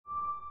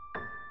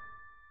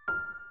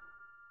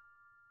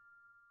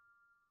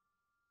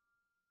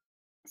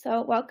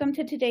So welcome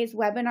to today's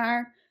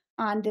webinar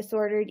on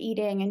disordered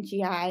eating and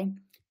GI,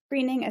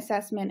 screening,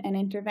 assessment, and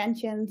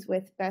interventions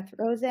with Beth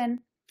Rosen.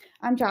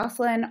 I'm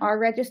Jocelyn, our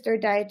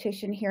registered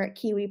dietitian here at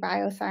Kiwi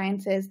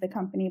Biosciences, the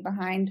company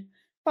behind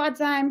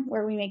Fodzyme,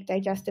 where we make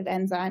digestive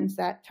enzymes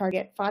that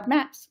target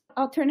FODMAPs.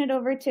 I'll turn it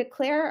over to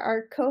Claire,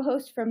 our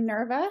co-host from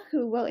Nerva,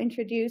 who will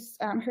introduce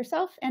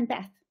herself and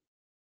Beth.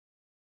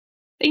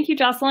 Thank you,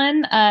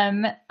 Jocelyn.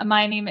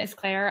 My name is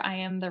Claire. I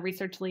am the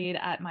research lead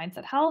at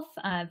Mindset Health,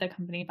 the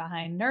company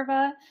behind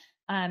Nerva.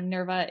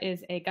 Nerva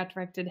is a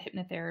gut-directed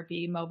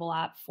hypnotherapy mobile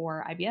app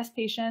for IBS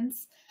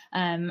patients.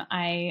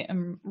 I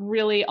am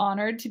really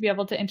honored to be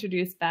able to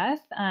introduce Beth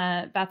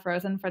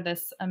Rosen, for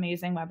this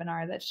amazing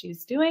webinar that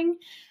she's doing.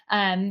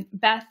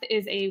 Beth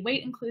is a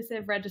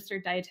weight-inclusive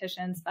registered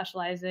dietitian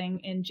specializing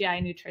in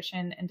GI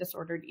nutrition and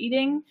disordered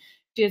eating.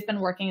 She has been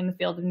working in the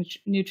field of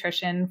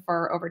nutrition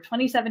for over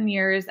 27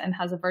 years and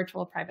has a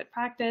virtual private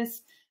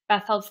practice.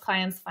 Beth helps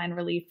clients find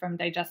relief from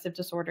digestive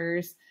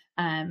disorders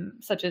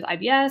such as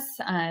IBS,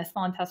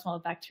 small intestinal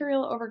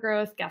bacterial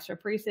overgrowth,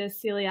 gastroparesis,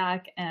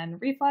 celiac,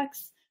 and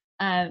reflux.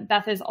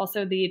 Beth is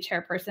also the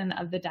chairperson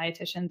of the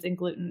Dietitians in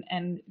Gluten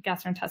and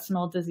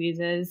Gastrointestinal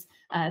Diseases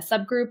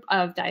subgroup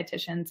of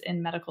dietitians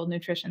in medical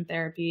nutrition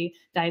therapy,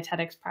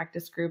 dietetics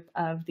practice group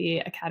of the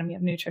Academy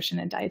of Nutrition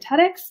and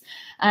Dietetics.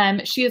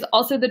 She is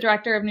also the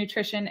director of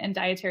nutrition and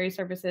dietary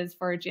services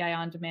for GI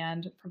On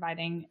Demand,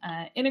 providing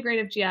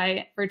integrative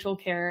GI virtual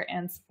care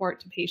and support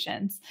to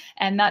patients.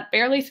 And that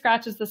barely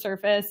scratches the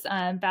surface.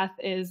 Beth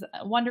is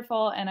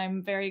wonderful, and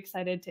I'm very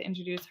excited to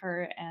introduce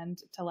her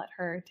and to let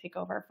her take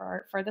over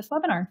for this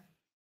webinar.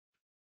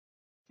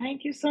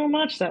 Thank you so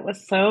much. That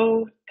was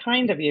so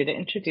kind of you to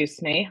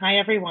introduce me. Hi,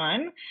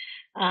 everyone.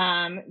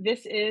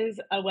 This is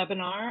a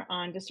webinar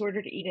on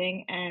disordered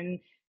eating and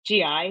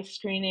GI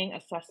screening,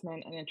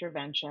 assessment, and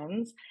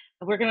interventions.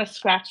 We're going to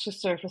scratch the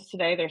surface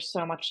today. There's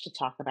so much to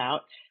talk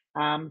about,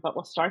 but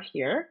we'll start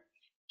here.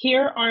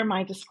 Here are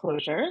my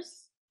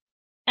disclosures.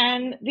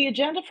 And the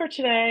agenda for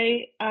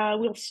today,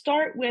 we'll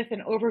start with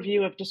an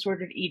overview of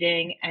disordered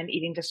eating and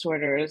eating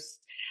disorders,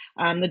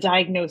 the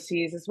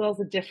diagnoses, as well as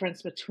the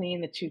difference between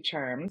the two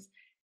terms,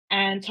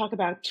 and talk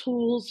about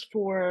tools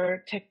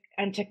for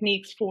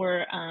techniques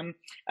for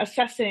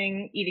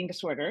assessing eating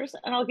disorders.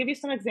 And I'll give you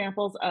some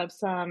examples of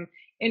some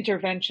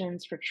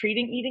interventions for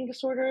treating eating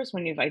disorders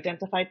when you've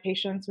identified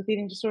patients with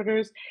eating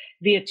disorders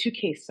via 2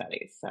 case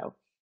studies. So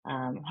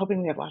I'm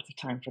hoping we have lots of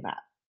time for that.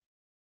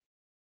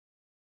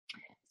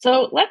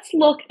 So let's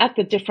look at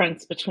the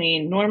difference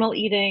between normal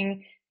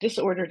eating,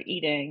 disordered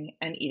eating,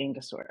 and eating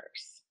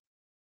disorders.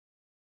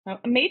 Now,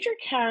 a major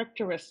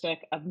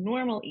characteristic of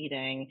normal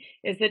eating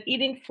is that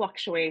eating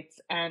fluctuates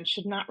and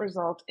should not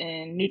result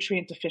in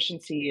nutrient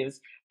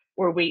deficiencies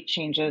or weight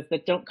changes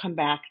that don't come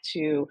back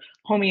to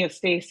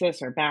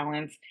homeostasis or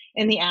balance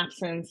in the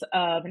absence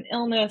of an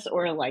illness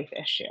or a life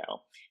issue.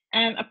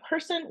 And a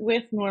person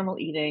with normal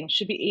eating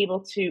should be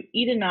able to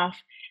eat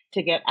enough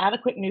to get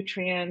adequate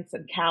nutrients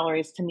and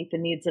calories to meet the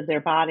needs of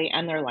their body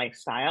and their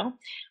lifestyle.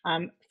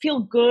 Feel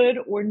good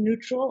or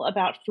neutral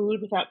about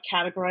food without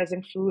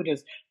categorizing food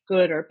as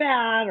good or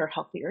bad or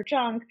healthy or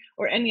junk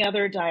or any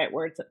other diet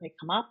words that may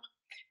come up.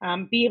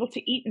 Be able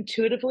to eat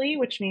intuitively,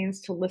 which means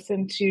to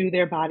listen to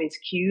their body's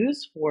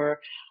cues for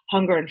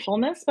hunger and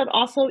fullness, but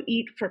also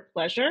eat for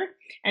pleasure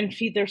and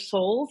feed their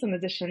souls in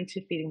addition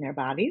to feeding their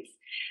bodies.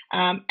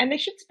 And they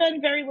should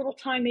spend very little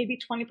time, maybe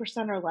 20%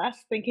 or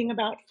less, thinking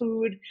about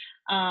food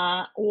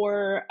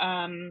or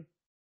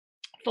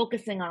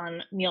focusing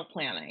on meal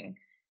planning.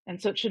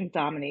 And so it shouldn't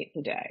dominate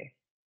the day.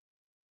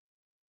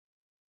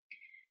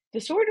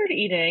 Disordered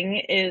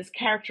eating is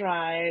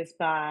characterized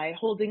by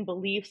holding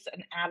beliefs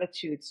and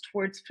attitudes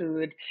towards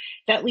food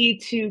that lead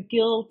to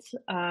guilt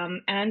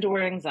and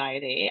or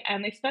anxiety.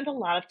 And they spend a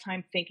lot of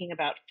time thinking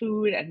about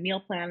food and meal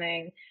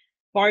planning,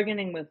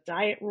 bargaining with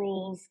diet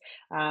rules,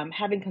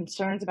 having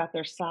concerns about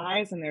their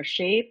size and their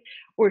shape,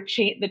 or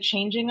the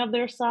changing of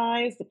their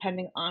size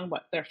depending on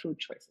what their food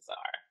choices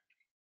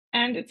are.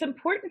 And it's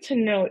important to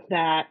note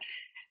that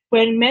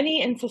when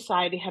many in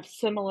society have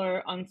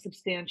similar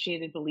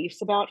unsubstantiated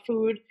beliefs about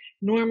food,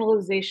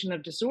 normalization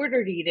of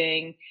disordered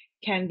eating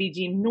can be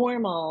deemed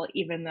normal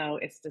even though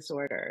it's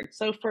disordered.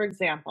 So for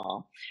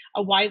example,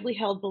 a widely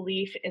held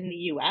belief in the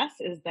US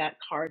is that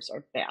carbs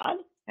are bad.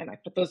 And I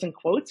put those in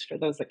quotes for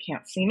those that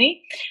can't see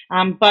me.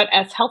 But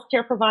as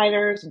healthcare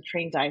providers and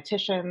trained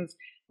dietitians,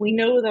 we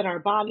know that our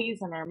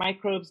bodies and our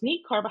microbes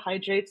need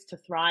carbohydrates to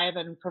thrive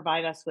and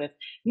provide us with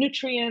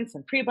nutrients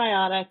and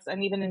prebiotics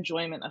and even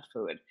enjoyment of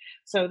food.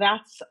 So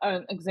that's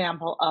an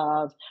example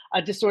of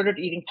a disordered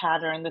eating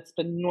pattern that's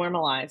been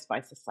normalized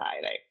by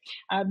society.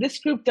 This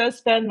group does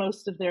spend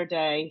most of their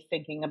day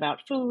thinking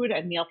about food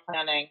and meal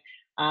planning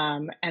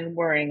and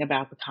worrying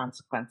about the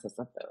consequences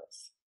of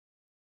those.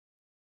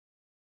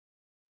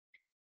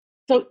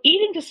 So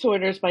eating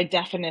disorders, by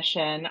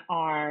definition,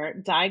 are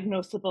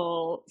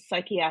diagnosable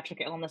psychiatric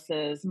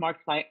illnesses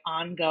marked by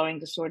ongoing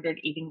disordered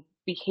eating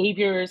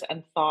behaviors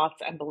and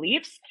thoughts and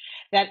beliefs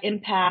that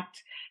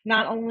impact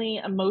not only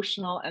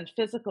emotional and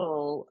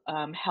physical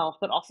health,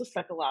 but also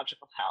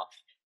psychological health.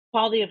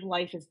 Quality of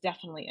life is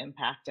definitely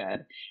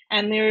impacted.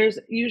 And there's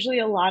usually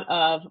a lot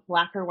of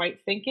black or white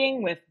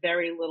thinking with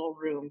very little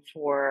room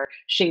for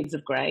shades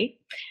of gray.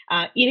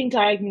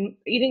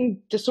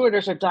 Eating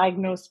disorders are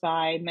diagnosed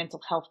by mental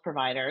health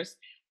providers,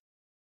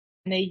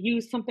 and they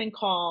use something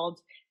called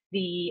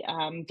the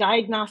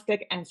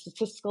Diagnostic and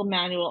Statistical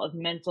Manual of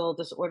Mental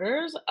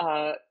Disorders,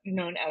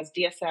 known as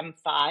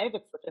DSM-5.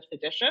 It's the 5th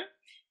edition.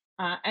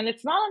 And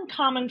it's not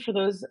uncommon for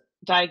those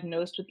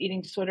diagnosed with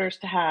eating disorders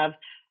to have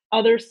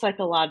other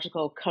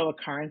psychological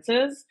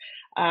co-occurrences,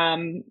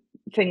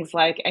 things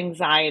like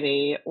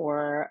anxiety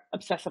or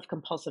obsessive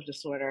compulsive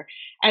disorder.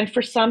 And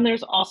for some,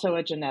 there's also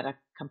a genetic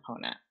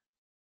component.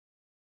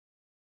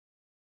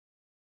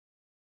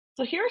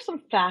 So here are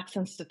some facts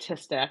and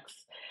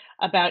statistics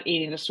about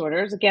eating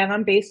disorders. Again,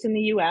 I'm based in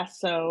the US,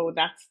 so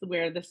that's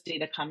where this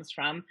data comes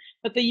from.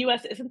 But the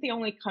US isn't the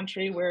only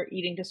country where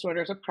eating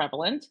disorders are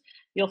prevalent.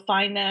 You'll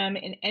find them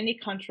in any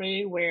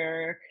country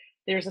where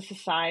there's a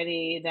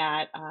society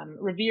that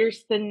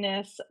reveres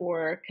thinness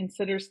or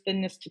considers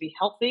thinness to be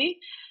healthy,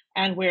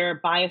 and where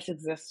bias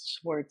exists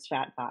towards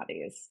fat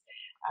bodies.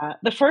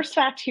 The first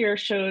fact here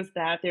shows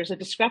that there's a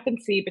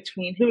discrepancy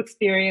between who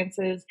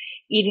experiences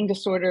eating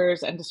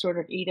disorders and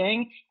disordered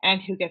eating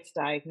and who gets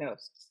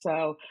diagnosed.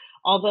 So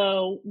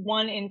although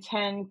 1 in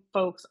 10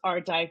 folks are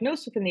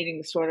diagnosed with an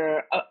eating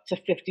disorder, up to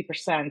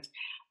 50%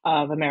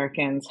 of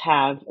Americans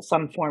have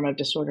some form of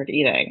disordered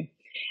eating.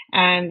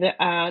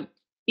 And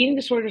eating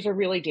disorders are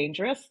really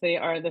dangerous. They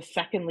are the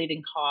second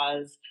leading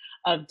cause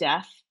of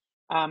death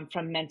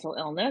from mental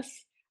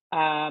illness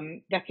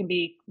that can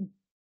be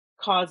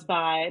caused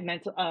by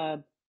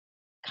mental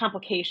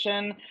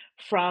complication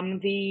from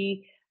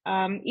the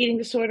eating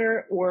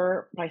disorder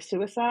or by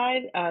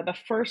suicide. The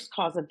first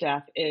cause of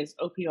death is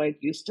opioid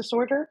use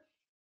disorder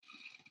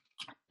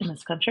in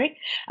this country.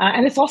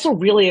 And it's also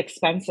really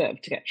expensive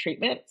to get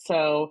treatment.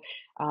 So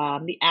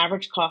the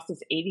average cost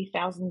is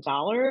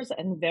 $80,000,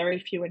 and very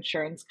few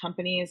insurance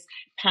companies,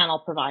 panel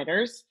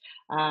providers,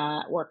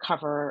 or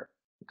cover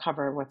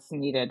what's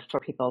needed for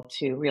people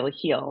to really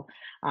heal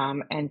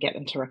and get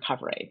into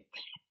recovery.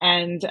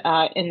 And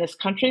in this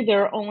country,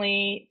 there are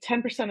only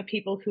 10% of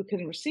people who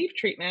can receive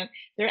treatment.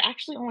 There are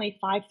actually only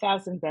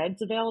 5,000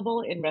 beds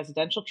available in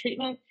residential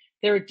treatment.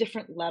 There are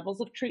different levels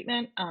of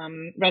treatment,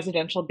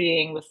 residential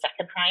being the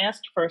second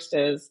highest. First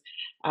is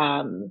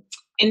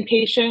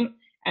inpatient,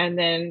 and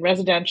then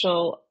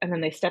residential, and then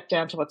they step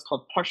down to what's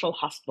called partial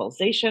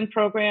hospitalization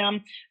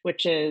program,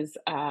 which is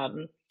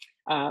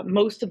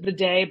most of the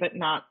day, but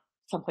not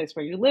someplace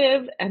where you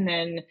live, and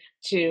then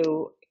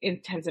to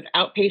intensive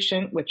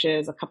outpatient, which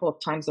is a couple of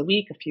times a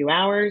week, a few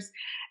hours,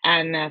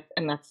 and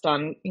that's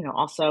done,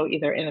 also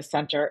either in a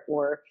center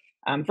or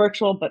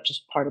virtual, but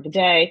just part of the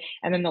day.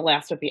 And then the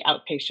last would be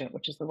outpatient,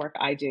 which is the work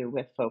I do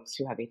with folks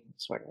who have eating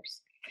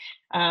disorders.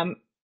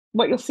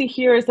 What you'll see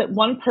here is that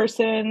one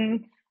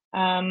person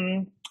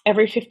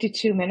every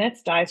 52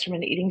 minutes dies from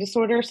an eating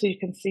disorder. So you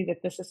can see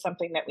that this is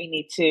something that we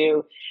need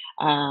to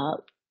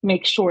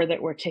make sure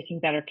that we're taking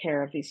better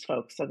care of these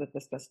folks so that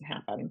this doesn't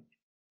happen.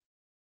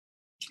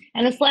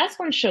 And this last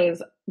one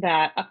shows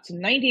that up to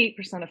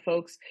 98% of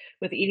folks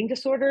with eating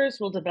disorders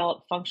will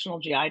develop functional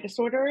GI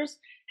disorders.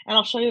 And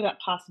I'll show you that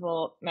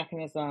possible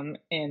mechanism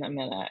in a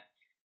minute.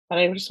 But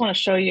I just want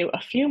to show you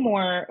a few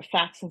more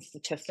facts and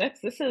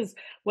statistics. This is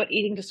what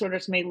eating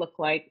disorders may look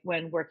like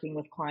when working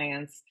with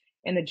clients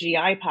in the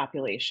GI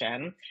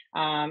population.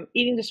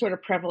 Eating disorder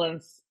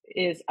prevalence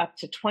is up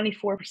to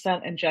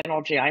 24% in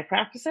general GI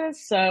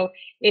practices. So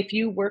if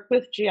you work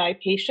with GI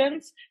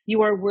patients,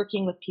 you are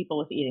working with people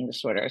with eating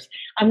disorders.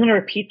 I'm going to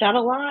repeat that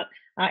a lot.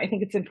 I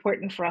think it's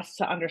important for us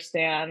to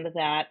understand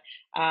that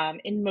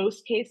in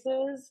most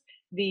cases,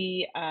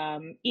 the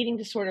eating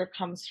disorder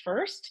comes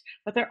first,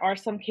 but there are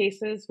some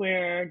cases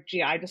where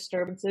GI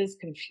disturbances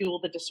can fuel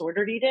the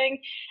disordered eating,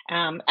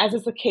 as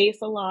is the case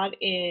a lot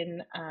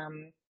in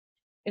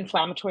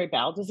inflammatory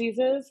bowel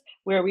diseases,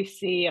 where we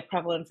see a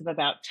prevalence of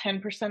about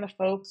 10% of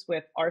folks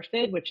with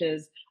ARFID, which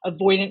is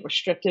avoidant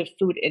restrictive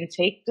food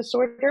intake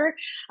disorder.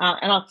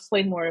 And I'll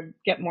explain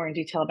get more in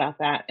detail about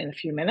that in a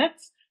few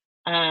minutes.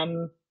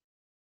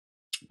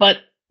 But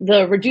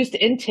the reduced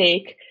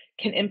intake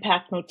can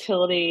impact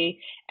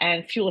motility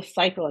and fuel a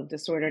cycle of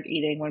disordered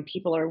eating when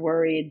people are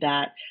worried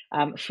that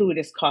food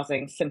is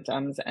causing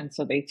symptoms, and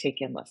so they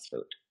take in less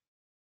food.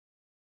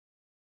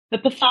 The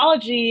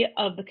pathology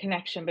of the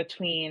connection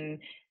between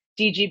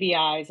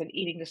DGBIs and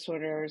eating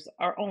disorders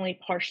are only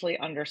partially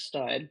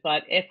understood,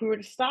 but if we were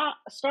to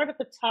start at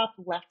the top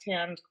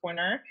left-hand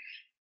corner,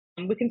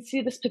 we can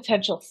see this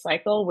potential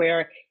cycle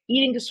where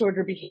eating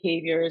disorder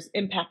behaviors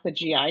impact the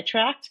GI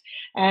tract,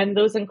 and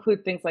those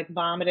include things like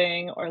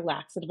vomiting or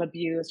laxative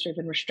abuse or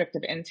even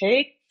restrictive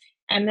intake.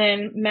 And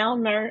then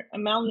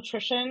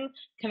malnutrition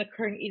can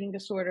occur in eating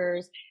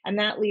disorders, and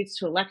that leads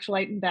to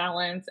electrolyte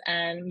imbalance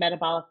and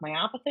metabolic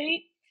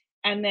myopathy.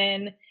 And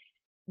then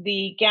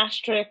the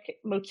gastric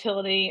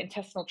motility,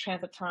 intestinal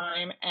transit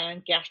time,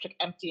 and gastric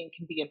emptying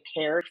can be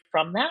impaired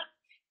from that.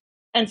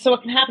 And so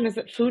what can happen is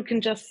that food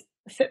can just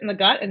sit in the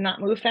gut and not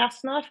move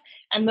fast enough,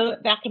 and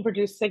that can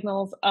produce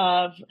signals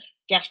of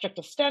gastric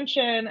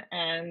distension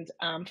and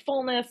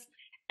fullness,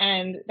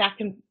 and that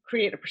can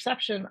create a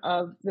perception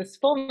of this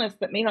fullness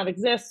that may not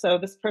exist. So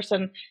this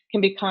person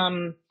can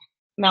become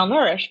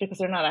malnourished because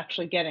they're not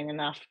actually getting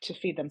enough to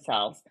feed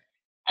themselves.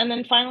 And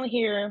then finally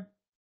here,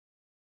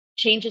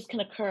 changes can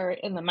occur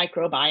in the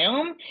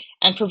microbiome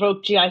and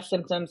provoke GI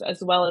symptoms,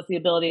 as well as the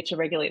ability to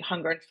regulate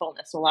hunger and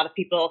fullness. So a lot of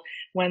people,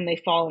 when they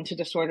fall into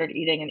disordered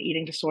eating and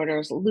eating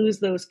disorders, lose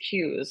those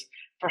cues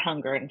for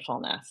hunger and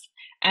fullness.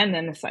 And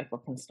then the cycle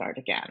can start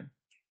again.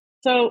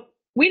 So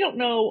we don't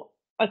know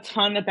a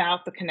ton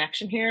about the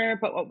connection here,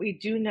 but what we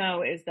do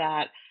know is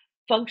that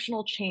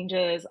functional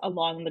changes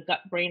along the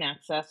gut-brain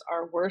axis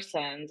are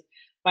worsened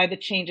by the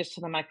changes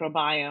to the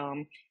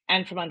microbiome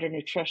and from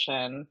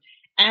undernutrition.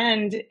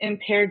 And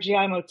impaired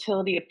GI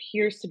motility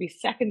appears to be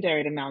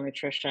secondary to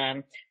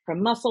malnutrition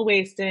from muscle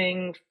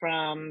wasting,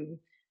 from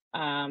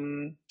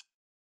the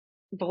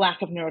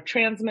lack of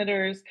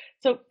neurotransmitters.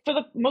 So for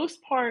the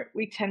most part,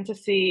 we tend to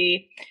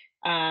see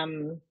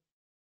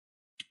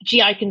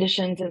GI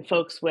conditions in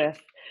folks with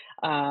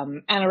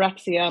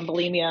anorexia,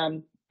 bulimia,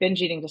 and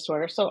binge eating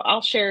disorder. So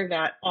I'll share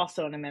that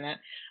also in a minute.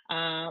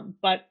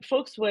 But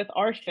folks with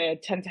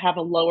ARFID tend to have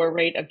a lower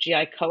rate of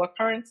GI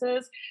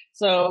co-occurrences.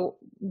 So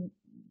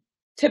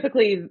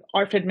typically,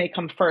 ARFID may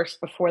come first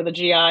before the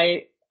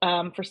GI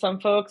for some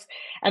folks.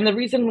 And the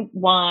reason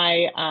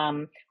why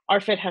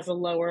ARFID has a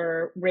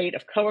lower rate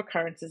of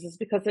co-occurrences is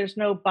because there's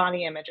no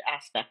body image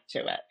aspect to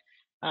it.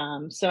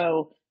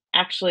 So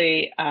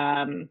actually,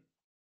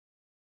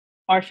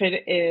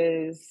 ARFID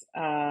is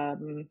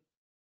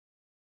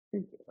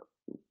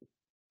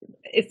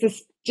it's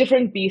this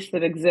different beast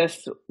that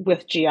exists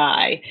with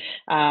GI,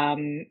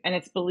 and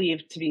it's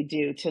believed to be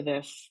due to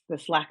this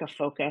lack of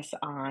focus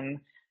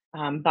on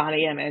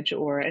body image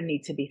or a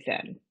need to be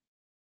thin.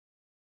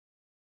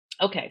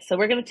 Okay, so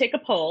we're going to take a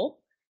poll,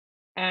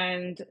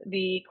 and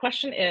the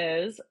question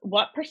is,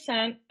 what %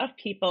 of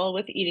people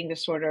with eating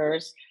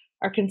disorders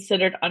are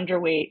considered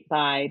underweight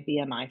by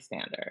BMI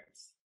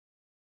standards?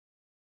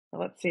 So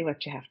let's see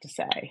what you have to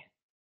say.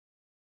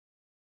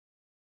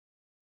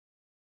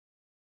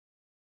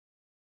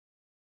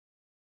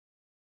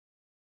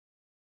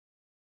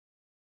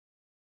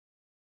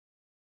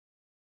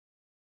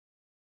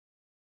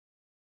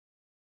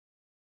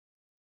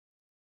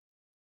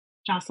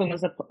 Jocelyn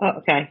was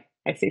okay.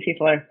 I see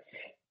people are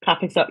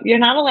popping stuff. You're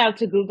not allowed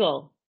to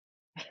Google.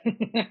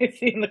 I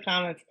see in the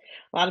comments,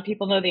 a lot of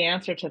people know the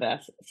answer to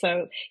this.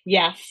 So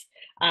yes,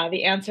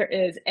 the answer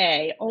is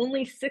A.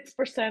 Only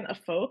 6% of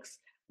folks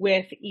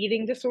with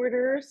eating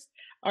disorders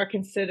are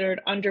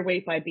considered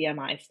underweight by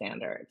BMI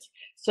standards.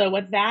 So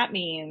what that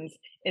means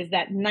is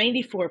that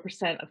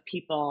 94% of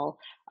people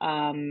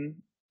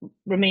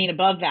remain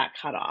above that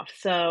cutoff.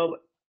 So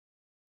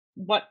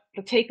what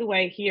the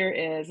takeaway here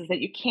is that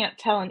you can't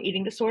tell an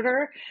eating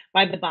disorder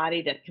by the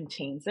body that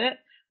contains it,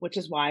 which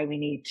is why we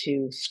need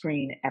to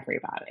screen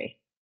everybody.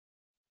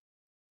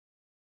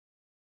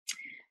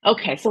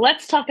 Okay, so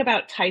let's talk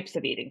about types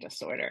of eating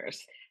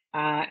disorders.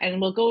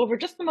 And we'll go over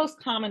just the most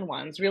common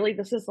ones. Really,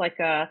 this is like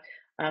a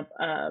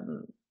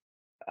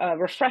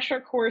refresher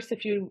course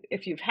if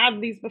you've had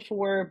these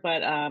before,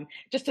 but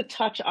just to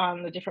touch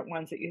on the different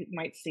ones that you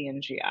might see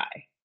in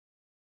GI.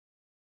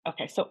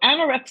 Okay, so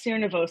anorexia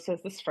nervosa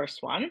is this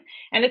first one,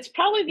 and it's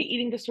probably the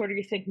eating disorder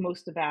you think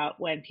most about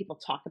when people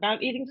talk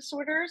about eating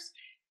disorders.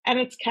 And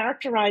it's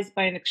characterized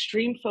by an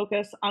extreme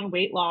focus on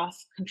weight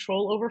loss,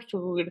 control over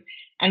food,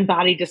 and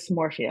body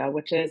dysmorphia,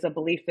 which is a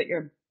belief that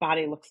your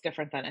body looks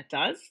different than it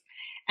does.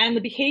 And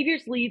the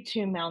behaviors lead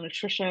to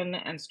malnutrition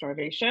and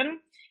starvation.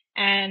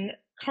 And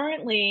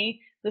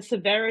currently, the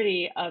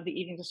severity of the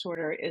eating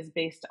disorder is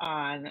based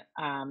on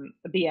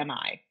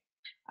BMI.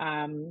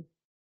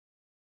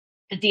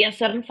 The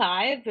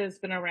DSM-5 has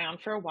been around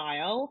for a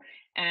while,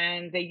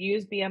 and they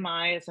use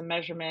BMI as a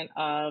measurement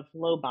of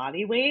low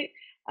body weight.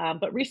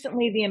 But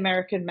recently, the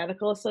American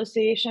Medical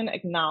Association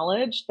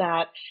acknowledged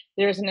that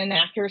there's an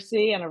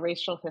inaccuracy and a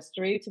racial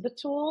history to the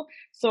tool.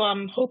 So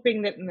I'm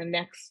hoping that in the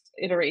next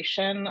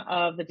iteration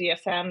of the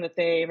DSM that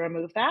they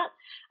remove that,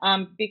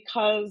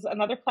 because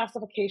another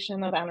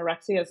classification of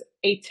anorexia is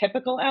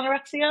atypical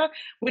anorexia,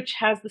 which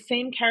has the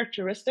same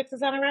characteristics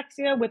as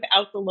anorexia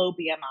without the low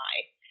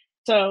BMI.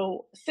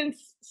 So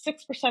since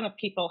 6% of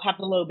people have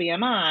the low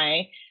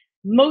BMI,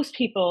 most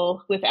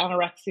people with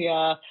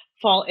anorexia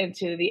fall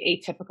into the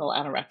atypical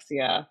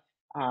anorexia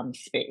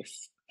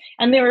space.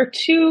 And there are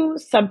two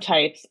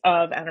subtypes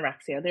of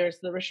anorexia. There's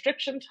the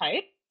restriction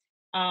type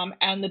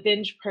and the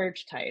binge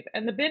purge type.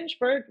 And the binge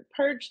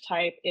purge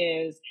type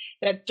is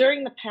that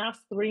during the past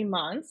 3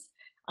 months,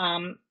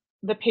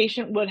 the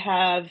patient would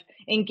have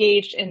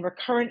engaged in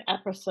recurrent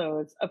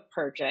episodes of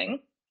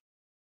purging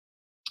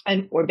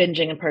or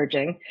binging and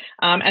purging.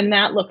 And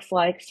that looks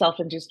like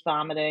self-induced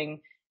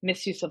vomiting,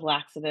 misuse of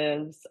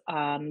laxatives,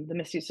 the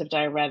misuse of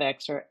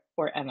diuretics or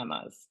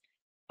enemas.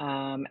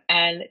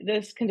 And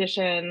this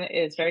condition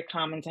is very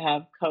common to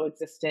have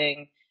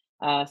coexisting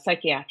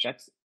psychiatric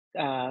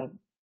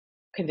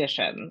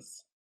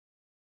conditions.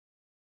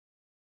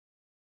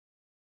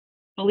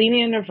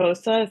 Bulimia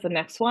nervosa is the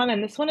next one,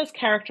 and this one is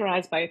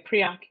characterized by a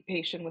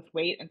preoccupation with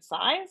weight and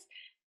size,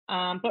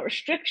 but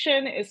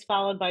restriction is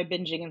followed by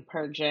binging and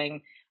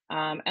purging.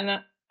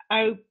 And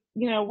I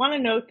want to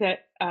note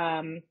that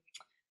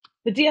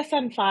the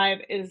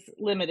DSM-5 is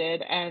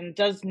limited and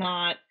does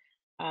not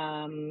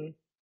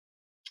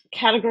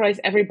categorize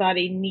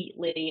everybody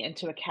neatly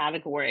into a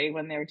category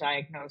when they're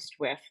diagnosed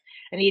with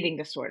an eating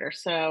disorder.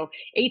 So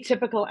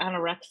atypical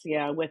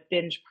anorexia with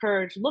binge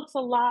purge looks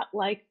a lot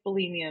like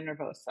bulimia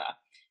nervosa.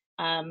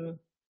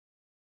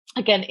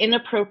 Again,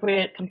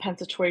 inappropriate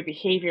compensatory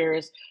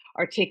behaviors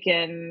are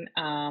taken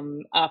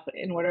up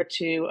in order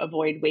to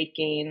avoid weight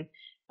gain.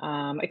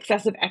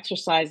 Excessive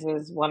exercise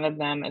is one of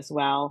them as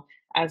well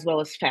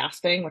as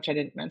fasting, which I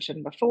didn't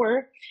mention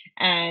before.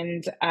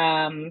 And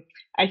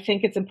I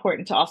think it's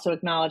important to also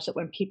acknowledge that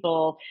when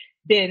people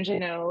binge, I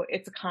know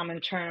it's a common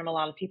term a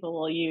lot of people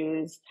will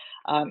use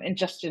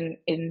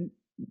in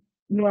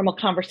normal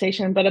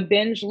conversation, but a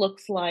binge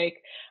looks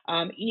like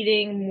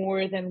eating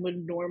more than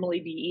would normally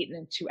be eaten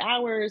in 2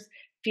 hours,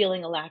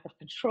 feeling a lack of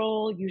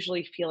control,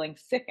 usually feeling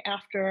sick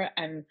after,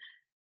 and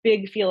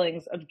big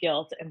feelings of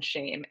guilt and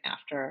shame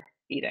after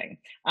eating,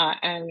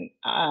 and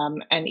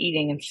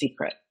eating in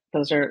secret.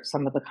 Those are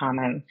some of the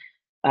common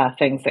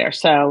things there.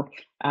 So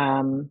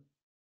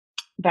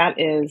that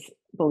is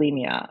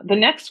bulimia. The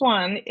next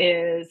one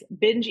is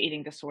binge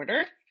eating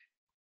disorder.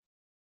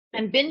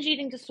 And binge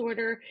eating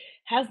disorder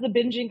has the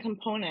binging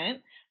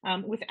component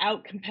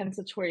without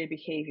compensatory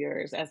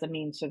behaviors as a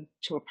means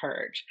to a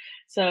purge.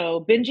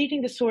 So binge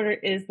eating disorder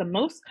is the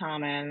most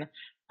common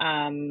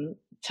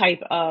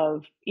type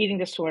of eating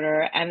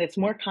disorder, and it's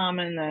more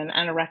common than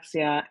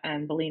anorexia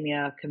and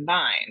bulimia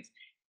combined.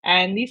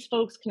 And these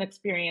folks can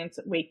experience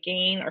weight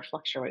gain or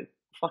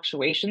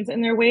fluctuations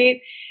in their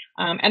weight,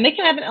 and they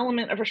can have an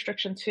element of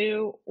restriction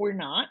too, or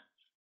not.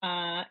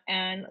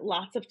 And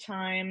lots of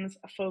times,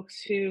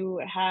 folks who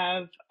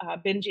have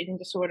binge eating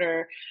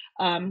disorder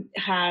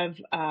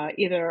have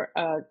either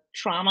a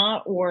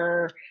trauma,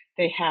 or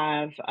they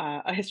have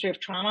a history of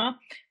trauma,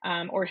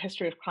 or a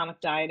history of chronic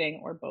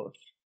dieting, or both.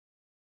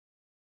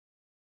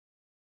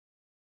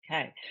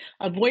 Okay.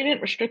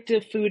 Avoidant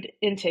restrictive food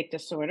intake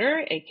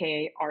disorder,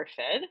 aka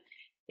ARFID,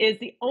 is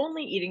the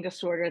only eating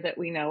disorder that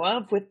we know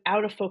of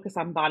without a focus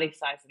on body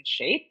size and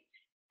shape.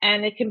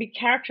 And it can be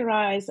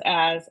characterized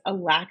as a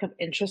lack of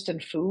interest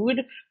in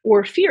food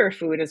or fear of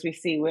food, as we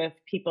see with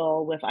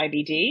people with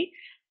IBD.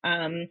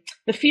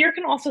 The fear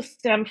can also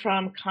stem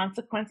from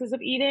consequences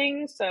of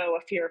eating, so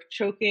a fear of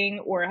choking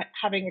or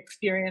having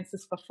experienced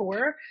this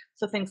before.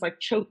 So things like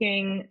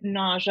choking,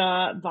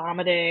 nausea,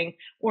 vomiting,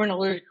 or an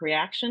allergic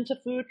reaction to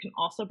food can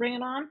also bring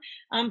it on.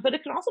 But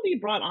it can also be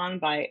brought on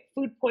by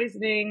food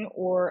poisoning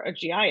or a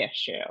GI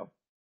issue.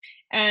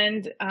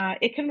 And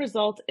it can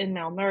result in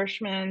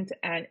malnourishment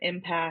and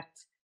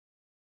impact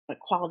the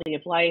quality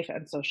of life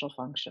and social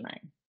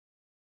functioning.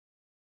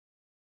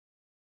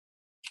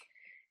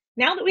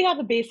 Now that we have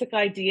a basic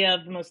idea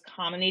of the most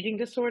common eating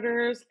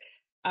disorders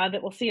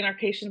that we'll see in our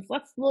patients,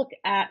 let's look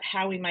at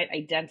how we might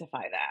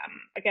identify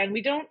them. Again,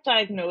 we don't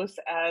diagnose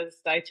as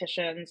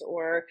dietitians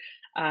or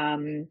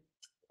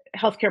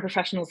healthcare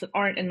professionals that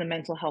aren't in the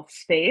mental health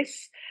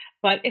space.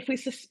 But if we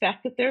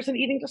suspect that there's an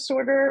eating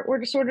disorder or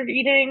disordered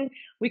eating,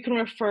 we can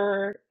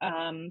refer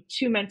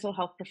to mental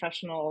health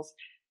professionals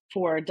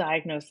for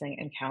diagnosing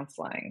and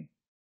counseling.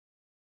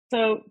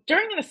 So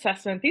during an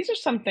assessment, these are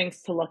some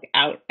things to look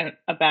out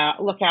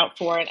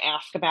for and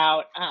ask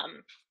about.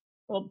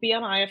 Well,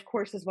 BMI, of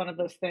course, is one of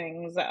those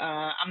things.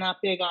 I'm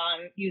not big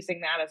on using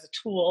that as a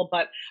tool,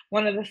 but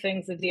one of the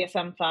things the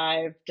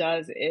DSM-5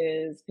 does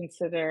is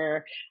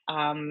consider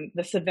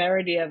the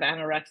severity of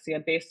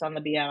anorexia based on the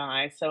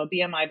BMI. So a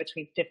BMI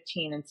between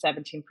 15 and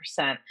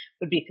 17%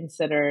 would be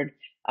considered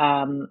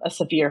a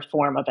severe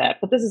form of it.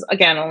 But this is,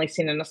 again, only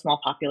seen in a small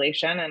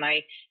population, and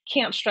I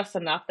can't stress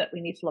enough that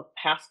we need to look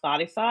past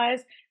body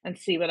size and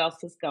see what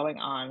else is going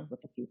on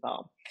with the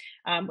people.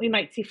 We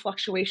might see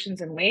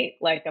fluctuations in weight,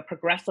 like a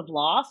progressive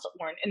loss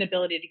or an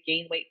inability to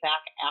gain weight back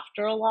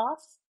after a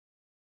loss.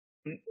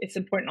 It's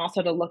important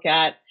also to look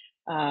at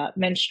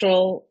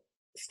menstrual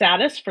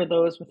status for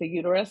those with a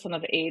uterus and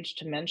of age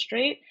to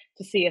menstruate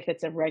to see if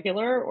it's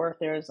irregular or if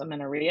there's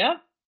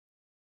amenorrhea.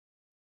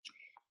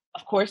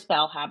 Of course,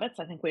 bowel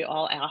habits. I think we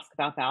all ask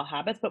about bowel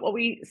habits, but what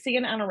we see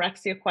in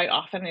anorexia quite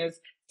often is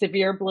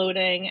severe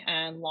bloating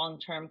and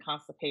long-term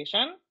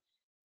constipation.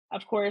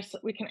 Of course,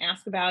 we can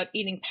ask about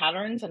eating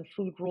patterns and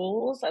food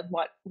rules and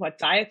what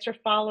diets are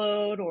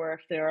followed, or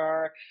if there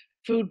are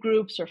food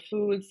groups or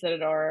foods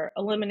that are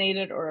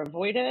eliminated or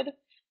avoided.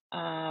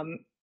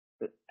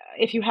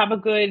 If you have a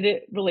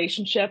good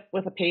relationship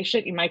with a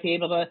patient, you might be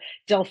able to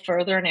delve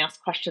further and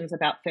ask questions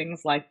about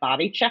things like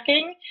body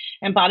checking.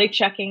 And body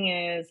checking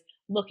is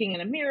looking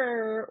in a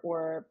mirror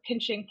or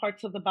pinching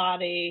parts of the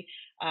body,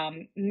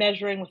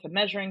 measuring with a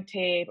measuring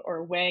tape,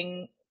 or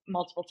weighing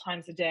multiple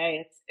times a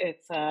day.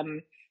 It's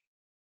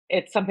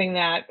something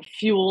that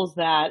fuels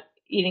that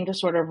eating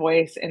disorder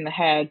voice in the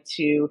head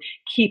to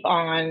keep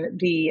on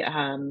the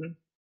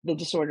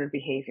disordered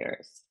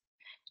behaviors.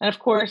 And of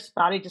course,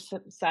 body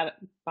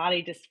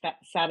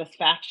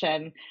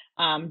dissatisfaction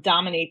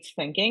dominates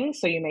thinking.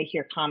 So you may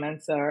hear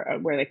comments or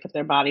where they put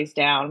their bodies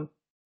down.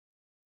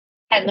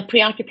 And the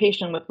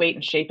preoccupation with weight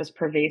and shape is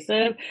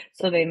pervasive.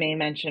 So they may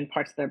mention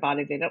parts of their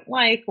body they don't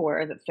like,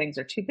 or that things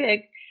are too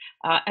big.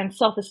 And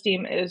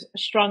self-esteem is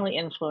strongly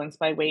influenced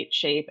by weight,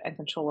 shape, and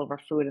control over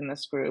food in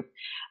this group.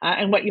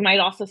 And what you might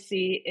also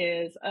see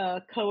is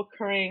a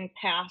co-occurring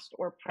past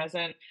or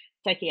present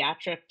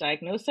psychiatric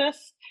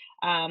diagnosis.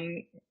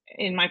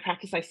 In my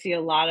practice, I see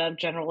a lot of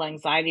general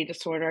anxiety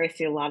disorder. I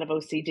see a lot of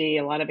OCD,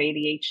 a lot of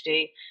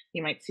ADHD.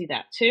 You might see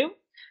that too.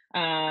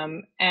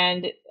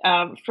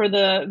 For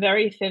the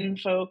very thin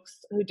folks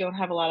who don't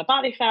have a lot of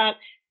body fat,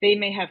 they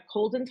may have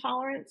cold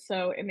intolerance.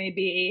 So it may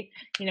be,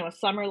 a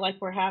summer like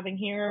we're having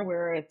here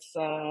where it's,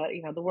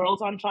 the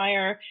world's on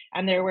fire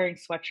and they're wearing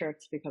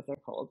sweatshirts because they're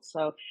cold.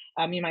 So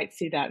you might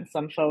see that in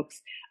some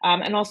folks.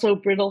 And also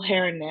brittle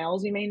hair and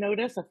nails, you may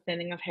notice a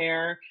thinning of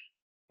hair,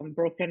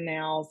 broken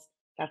nails.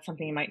 That's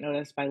something you might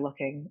notice by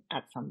looking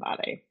at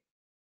somebody.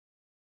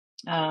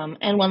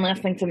 And one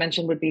last thing to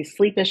mention would be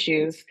sleep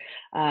issues.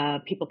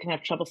 People can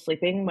have trouble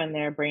sleeping when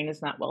their brain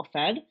is not well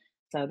fed.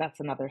 So that's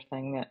another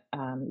thing that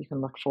you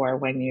can look for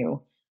when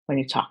you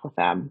talk with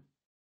them.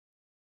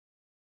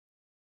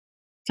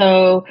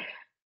 So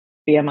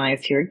BMI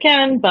is here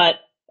again, but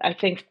I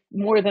think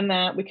more than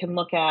that, we can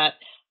look at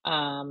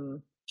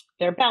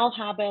their bowel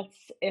habits,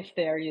 if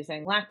they're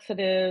using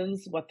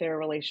laxatives, what their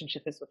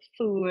relationship is with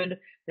food,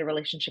 their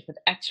relationship with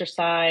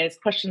exercise.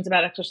 Questions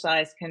about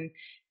exercise can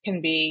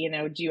be,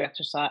 do you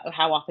exercise?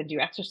 How often do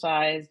you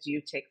exercise? Do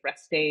you take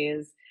rest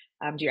days?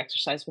 Do you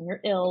exercise when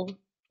you're ill?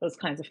 Those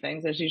kinds of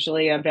things. There's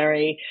usually a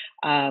very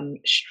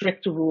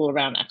strict rule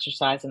around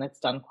exercise, and it's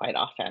done quite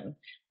often.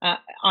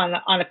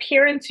 On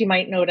appearance, you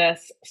might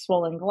notice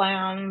swollen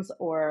glands,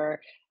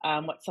 or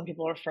what some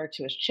people refer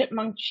to as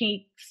chipmunk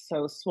cheeks,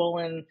 so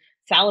swollen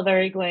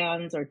salivary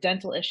glands or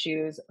dental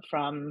issues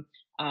from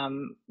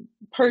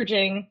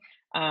purging.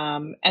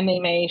 And they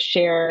may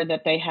share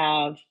that they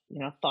have,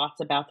 thoughts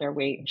about their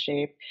weight and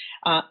shape.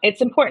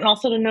 It's important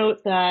also to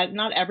note that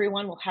not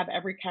everyone will have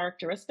every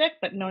characteristic,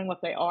 but knowing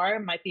what they are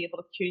might be able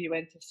to cue you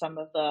into some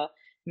of the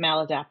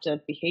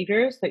maladaptive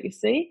behaviors that you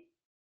see.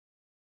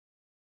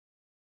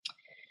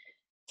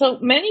 So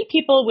many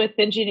people with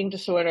binge eating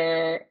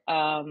disorder,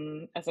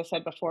 as I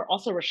said before,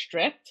 also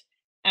restrict.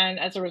 And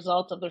as a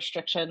result of the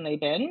restriction, they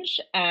binge.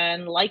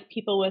 And like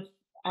people with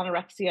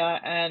anorexia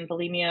and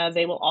bulimia,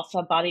 they will also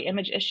have body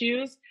image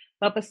issues.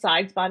 But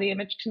besides body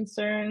image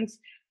concerns,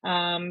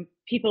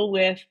 people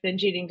with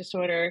binge eating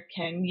disorder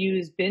can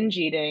use binge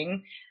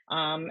eating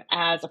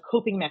as a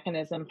coping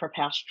mechanism for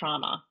past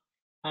trauma.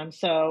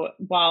 So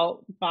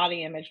while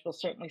body image will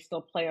certainly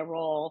still play a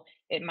role,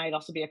 it might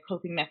also be a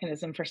coping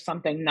mechanism for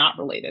something not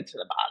related to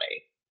the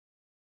body.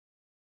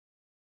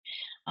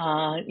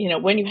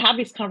 When you have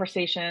these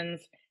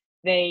conversations,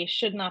 they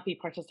should not be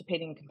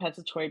participating in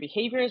compensatory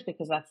behaviors,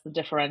 because that's the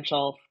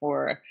differential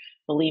for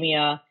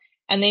bulimia.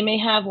 And they may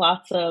have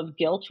lots of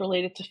guilt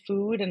related to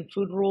food and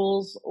food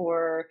rules,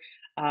 or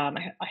a long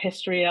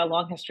history of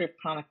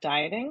chronic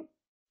dieting.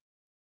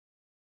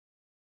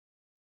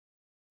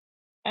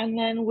 And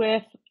then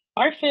with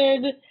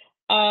ARFID,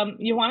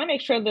 you want to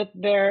make sure that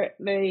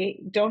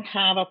they don't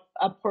have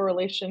a poor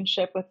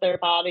relationship with their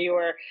body,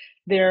 or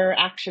their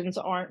actions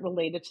aren't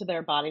related to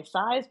their body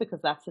size, because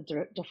that's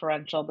the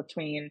differential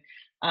between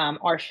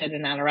ARFID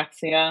and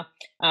anorexia.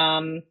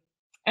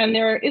 And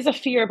there is a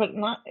fear, but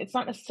it's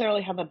not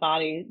necessarily how the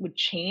body would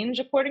change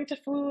according to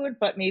food,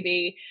 but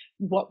maybe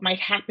what might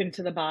happen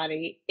to the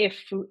body if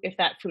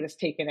that food is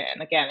taken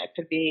in. Again, it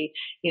could be,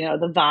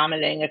 the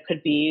vomiting, it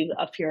could be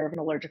a fear of an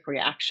allergic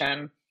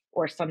reaction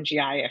or some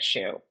GI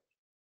issue.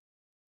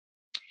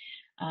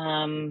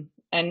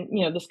 And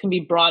this can be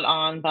brought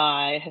on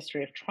by a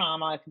history of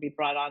trauma. It can be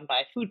brought on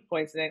by food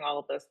poisoning, all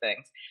of those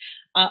things.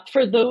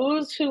 For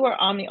those who are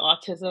on the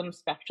autism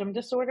spectrum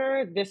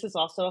disorder, this is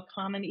also a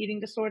common eating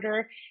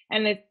disorder,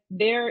 and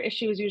their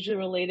issue is usually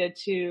related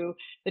to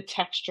the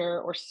texture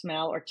or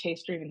smell or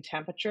taste or even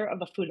temperature of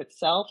the food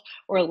itself,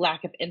 or a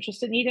lack of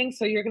interest in eating.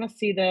 So you're going to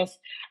see this,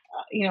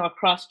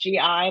 across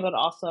GI, but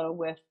also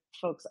with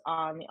folks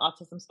on the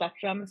autism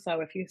spectrum.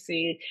 So if you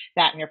see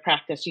that in your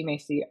practice, you may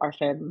see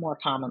ARFID more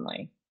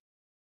commonly.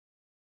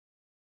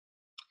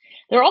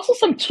 There are also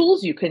some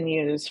tools you can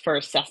use for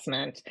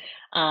assessment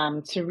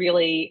to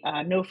really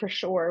know for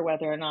sure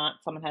whether or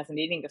not someone has an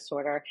eating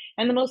disorder.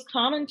 And the most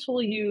common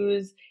tool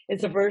used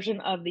is a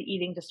version of the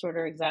eating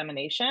disorder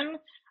examination.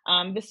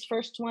 This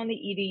first one, the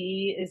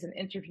EDE, is an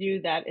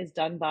interview that is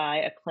done by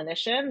a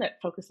clinician that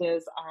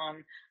focuses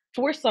on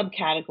 4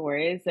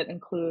 subcategories that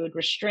include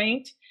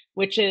restraint,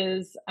 which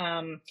is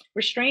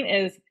restraint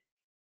is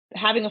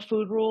having a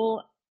food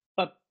rule,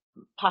 but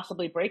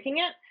possibly breaking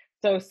it.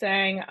 So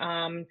saying,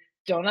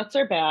 donuts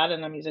are bad,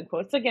 and I'm using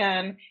quotes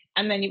again,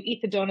 and then you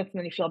eat the donuts and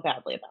then you feel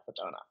badly about the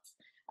donuts.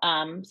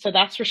 So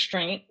that's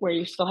restraint, where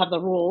you still have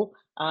the rule,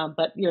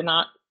 but you're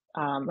not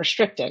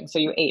restricting, so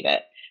you ate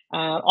it.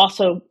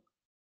 Also,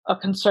 a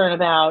concern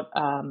about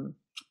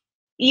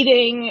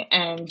eating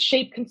and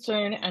shape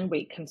concern and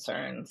weight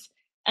concerns.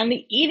 And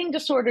the Eating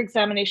Disorder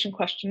Examination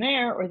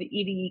Questionnaire, or the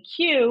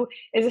EDEQ,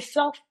 is a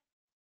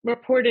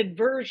self-reported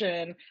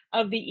version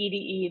of the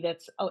EDE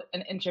that's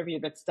an interview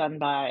that's done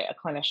by a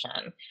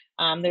clinician.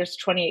 There's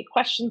 28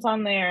 questions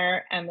on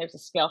there, and there's a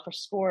scale for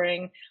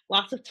scoring.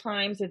 Lots of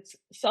times it's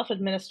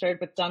self-administered,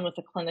 but done with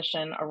a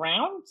clinician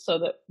around so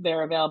that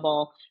they're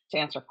available to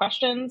answer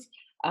questions.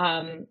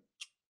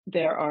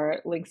 There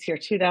are links here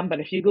to them,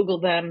 but if you Google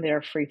them,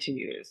 they're free to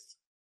use.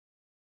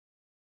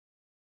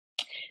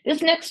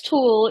 This next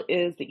tool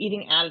is the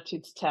Eating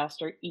Attitudes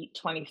Test, or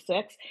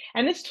EAT26.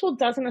 And this tool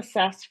doesn't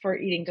assess for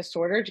eating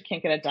disorders. You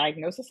can't get a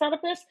diagnosis out of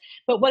this.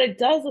 But what it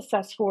does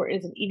assess for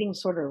is an eating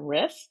disorder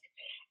risk.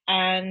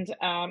 And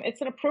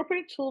it's an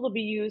appropriate tool to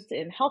be used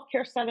in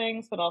healthcare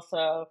settings, but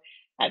also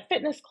at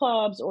fitness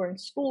clubs or in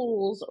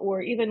schools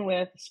or even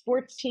with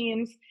sports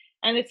teams.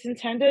 And it's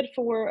intended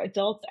for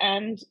adults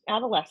and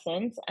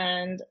adolescents,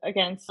 and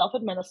again,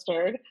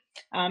 self-administered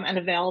and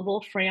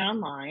available free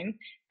online.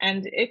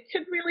 And it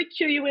could really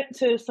cue you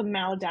into some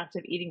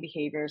maladaptive eating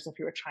behaviors if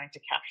you were trying to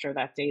capture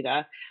that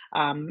data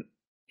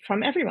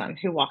from everyone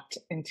who walked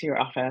into your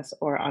office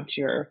or onto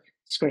your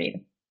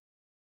screen.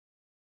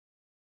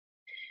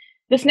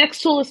 This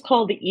next tool is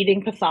called the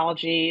Eating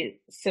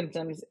Pathology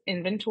Symptoms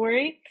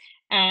Inventory.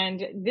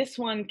 And this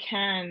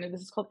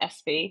is called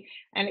ESPI,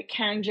 and it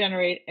can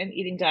generate an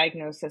eating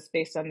diagnosis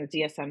based on the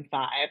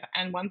DSM-5.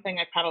 And one thing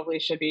I probably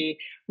should be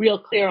real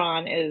clear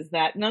on is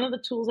that none of the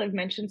tools I've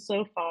mentioned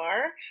so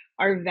far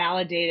are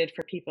validated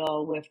for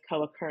people with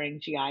co-occurring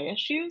GI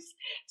issues.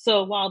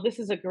 So while this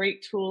is a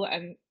great tool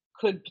and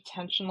could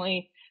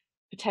potentially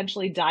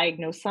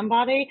diagnose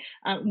somebody,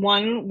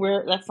 one,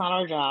 that's not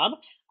our job.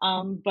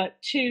 But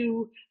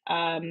two,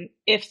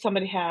 if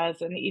somebody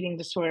has an eating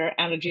disorder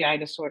and a GI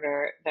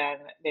disorder, then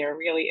there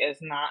really is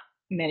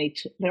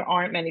there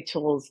aren't many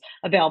tools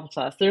available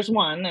to us. There's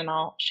one, and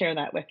I'll share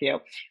that with you.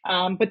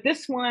 But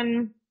this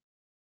one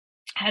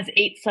has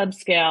 8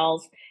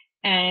 subscales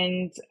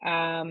and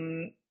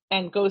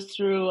goes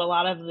through a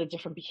lot of the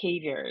different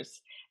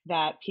behaviors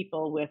that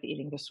people with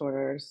eating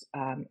disorders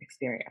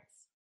experience.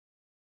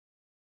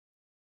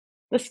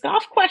 The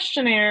SCOFF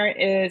questionnaire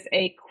is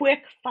a quick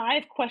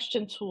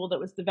 5-question tool that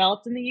was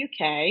developed in the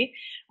UK,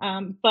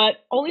 but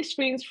only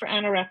screens for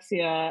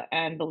anorexia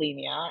and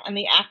bulimia. And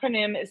the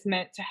acronym is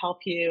meant to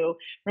help you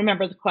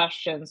remember the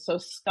questions. So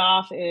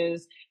SCOFF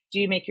is, do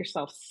you make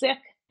yourself sick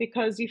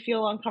because you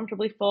feel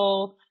uncomfortably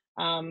full?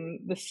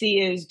 The C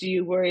is, do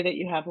you worry that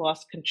you have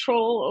lost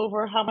control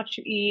over how much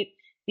you eat?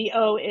 The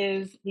O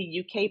is the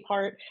UK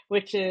part,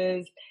 which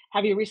is,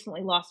 have you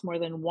recently lost more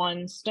than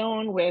 1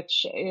 stone,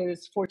 which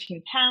is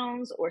 14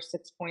 pounds or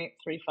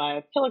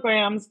 6.35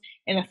 kilograms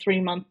in a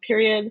 3-month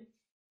period?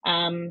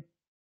 The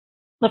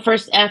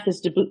first F is,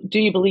 do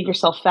you believe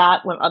yourself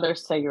fat when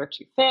others say you're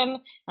too thin?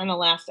 And the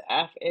last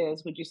F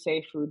is, would you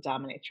say food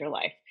dominates your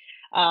life?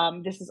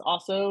 This is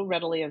also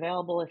readily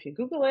available if you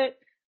Google it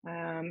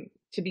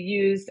to be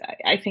used.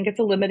 I think it's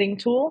a limiting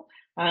tool.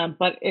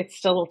 But it's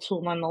still a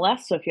tool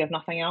nonetheless. So if you have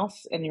nothing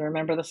else and you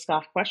remember the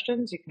SCOFF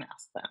questions, you can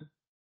ask them.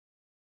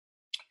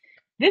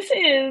 This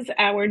is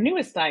our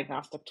newest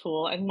diagnostic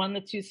tool, and one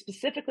that's used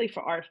specifically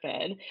for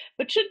ARFID,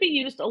 but should be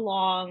used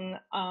along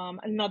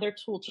another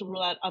tool to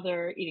rule out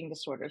other eating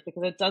disorders,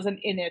 because it doesn't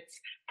in its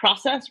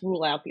process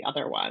rule out the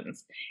other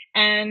ones.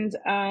 And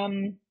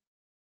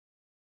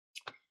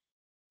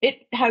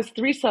it has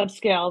 3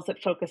 subscales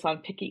that focus on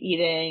picky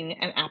eating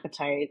and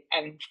appetite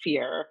and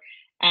fear.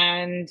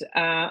 And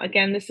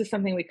again, this is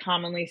something we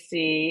commonly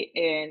see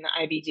in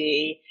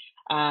IBD.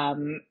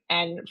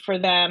 And for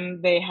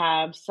them, they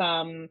have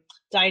some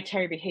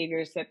dietary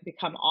behaviors that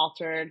become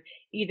altered,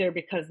 either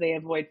because they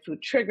avoid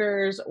food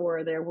triggers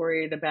or they're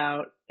worried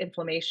about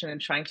inflammation and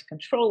trying to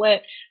control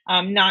it,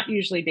 not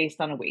usually based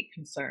on a weight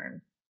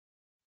concern.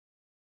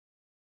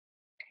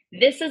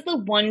 This is the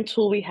one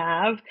tool we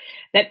have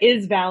that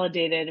is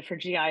validated for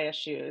GI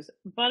issues,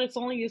 but it's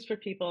only used for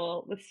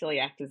people with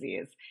celiac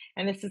disease.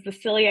 And this is the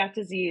Celiac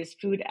Disease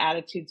Food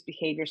Attitudes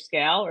Behavior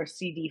Scale, or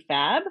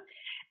CDFAB.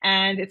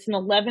 And it's an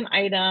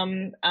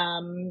 11-item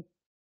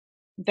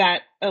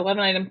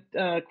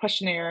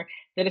questionnaire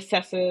that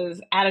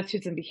assesses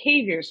attitudes and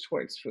behaviors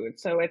towards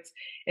food. So it's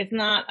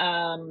not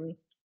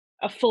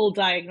a full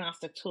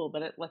diagnostic tool,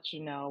 but it lets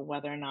you know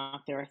whether or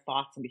not there are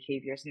thoughts and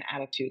behaviors and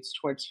attitudes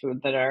towards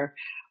food that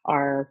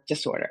are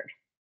disordered.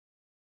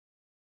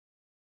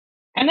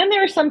 And then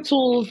there are some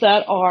tools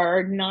that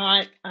are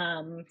not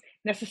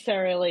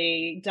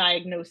necessarily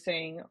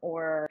diagnosing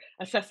or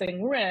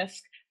assessing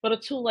risk, but a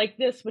tool like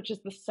this, which is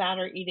the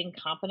SATR Eating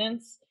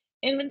Competence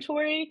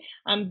inventory.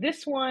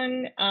 This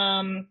one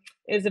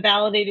is a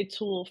validated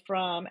tool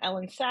from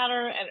Ellen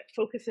Satter, and it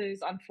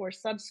focuses on 4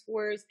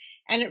 subscores,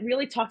 and it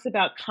really talks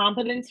about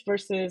competence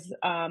versus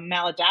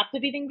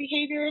maladaptive eating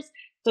behaviors.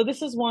 So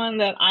this is one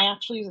that I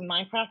actually use in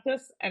my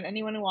practice, and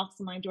anyone who walks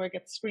in my door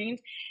gets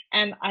screened.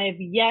 And I have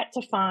yet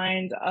to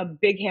find a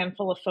big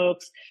handful of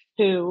folks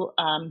who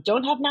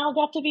don't have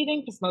maladaptive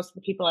eating, because most of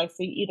the people I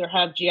see either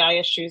have GI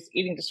issues,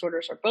 eating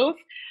disorders, or both.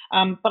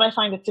 But I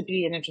find it to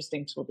be an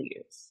interesting tool to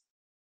use.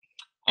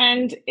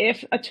 And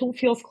if a tool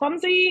feels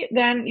clumsy,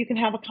 then you can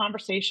have a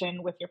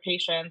conversation with your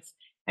patients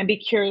and be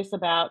curious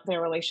about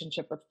their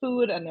relationship with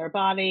food and their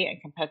body and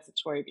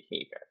compensatory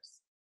behaviors.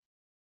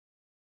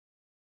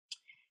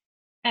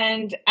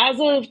 And as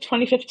of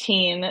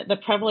 2015, the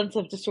prevalence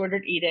of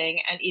disordered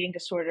eating and eating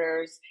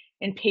disorders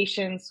in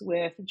patients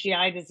with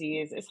GI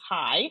disease is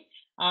high,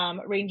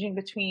 ranging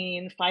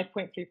between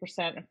 5.3%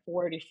 and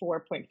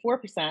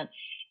 44.4%.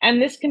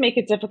 And this can make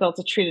it difficult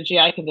to treat a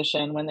GI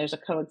condition when there's a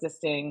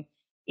coexisting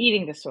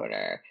eating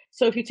disorder.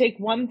 So if you take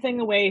one thing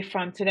away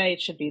from today,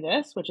 it should be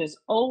this, which is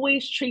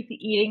always treat the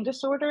eating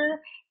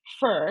disorder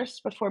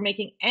first before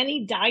making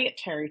any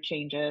dietary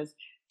changes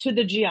to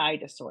the GI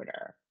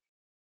disorder.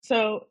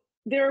 So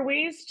there are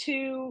ways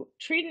to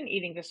treat an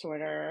eating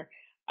disorder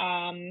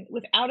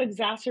without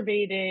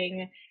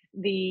exacerbating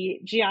the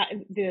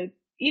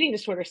eating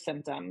disorder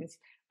symptoms.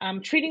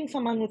 Treating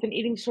someone with an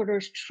eating disorder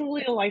is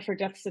truly a life or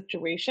death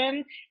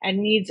situation and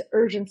needs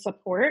urgent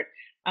support.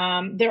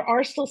 There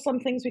are still some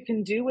things we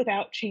can do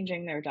without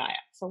changing their diet.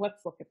 So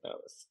let's look at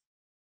those.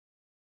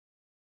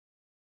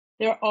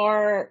 There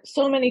are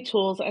so many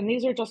tools, and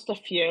these are just a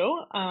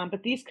few,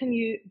 but these can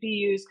be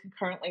used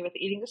concurrently with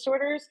eating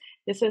disorders.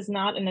 This is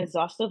not an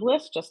exhaustive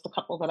list, just a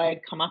couple that I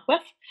had come up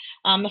with.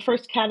 The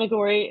first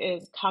category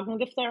is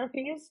cognitive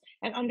therapies,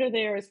 and under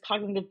there is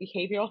cognitive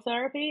behavioral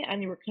therapy,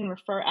 and you can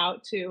refer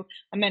out to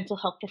a mental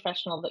health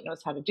professional that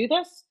knows how to do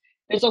this.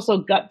 There's also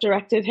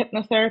gut-directed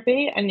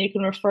hypnotherapy, and you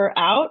can refer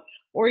out,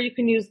 or you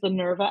can use the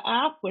Nerva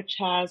app, which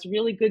has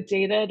really good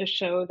data to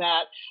show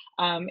that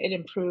it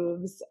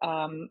improves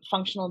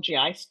functional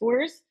GI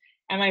scores.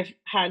 And I've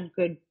had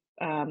good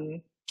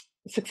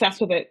success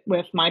with it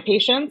with my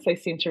patients. They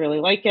seem to really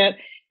like it.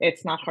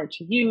 It's not hard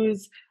to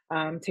use.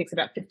 Takes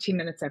about 15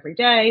 minutes every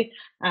day.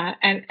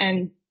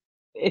 And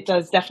it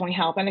does definitely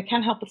help. And it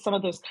can help with some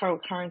of those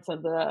co-occurrence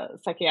of the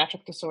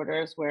psychiatric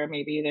disorders where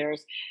maybe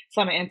there's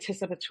some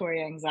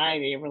anticipatory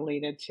anxiety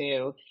related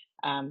to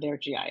their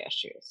GI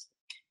issues.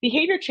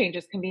 Behavior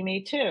changes can be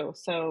made too.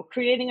 So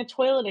creating a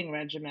toileting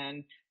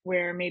regimen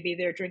where maybe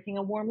they're drinking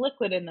a warm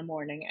liquid in the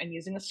morning and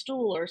using a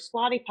stool or a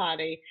squatty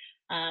potty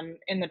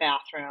in the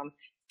bathroom.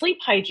 Sleep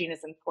hygiene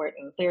is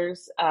important.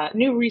 There's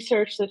new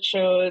research that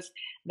shows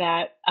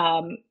that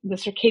the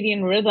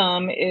circadian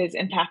rhythm is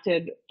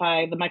impacted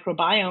by the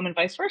microbiome and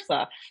vice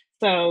versa.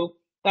 So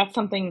that's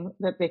something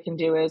that they can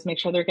do, is make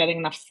sure they're getting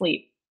enough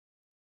sleep.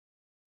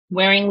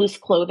 Wearing loose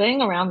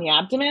clothing around the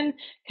abdomen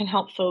can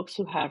help folks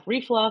who have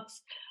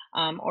reflux,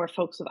 or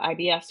folks with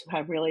IBS who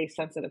have really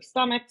sensitive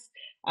stomachs,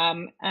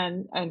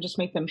 and just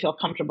make them feel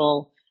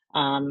comfortable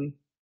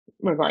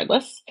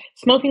regardless.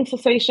 Smoking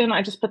cessation,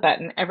 I just put that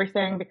in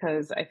everything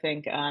because I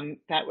think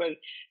that would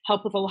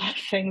help with a lot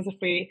of things if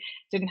we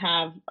didn't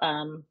have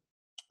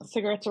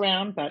cigarettes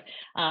around. But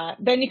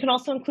then you can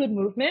also include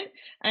movement,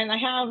 and I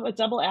have a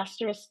double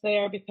asterisk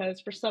there because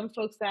for some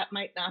folks that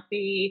might not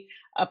be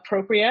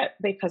appropriate,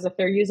 because if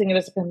they're using it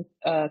as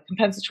a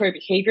compensatory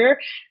behavior,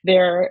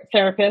 their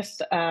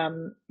therapist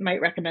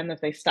might recommend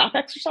that they stop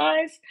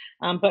exercise.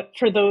 But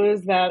for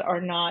those that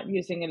are not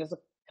using it as a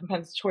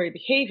compensatory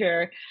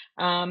behavior,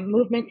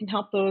 movement can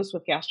help those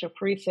with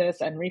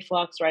gastroparesis and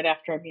reflux right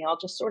after a meal,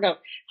 just sort of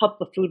help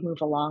the food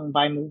move along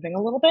by moving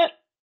a little bit.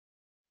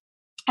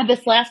 And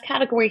this last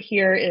category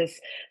here is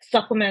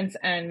supplements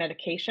and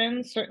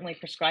medications. Certainly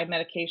prescribed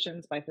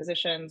medications by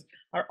physicians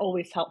are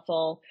always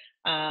helpful.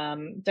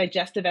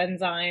 Digestive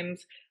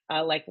enzymes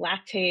like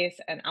lactase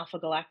and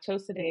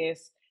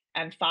alpha-galactosidase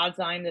and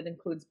Fodzyme, that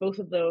includes both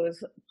of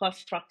those,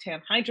 plus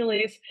fructan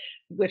hydrolase,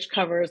 which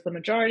covers the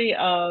majority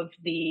of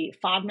the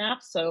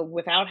FODMAPs. So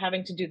without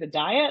having to do the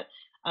diet,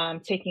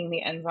 taking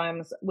the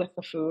enzymes with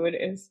the food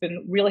has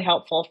been really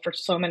helpful for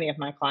so many of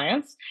my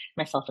clients,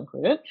 myself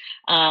included.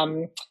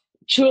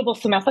 Chewable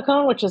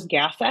simethicone, which is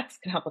Gas-X,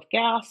 can help with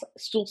gas.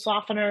 Stool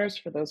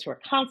softeners for those who are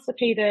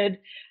constipated.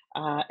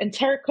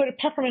 Enteric-coated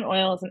peppermint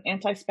oil is an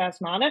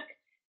antispasmodic.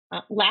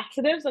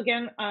 Laxatives,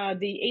 again,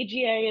 the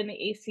AGA and the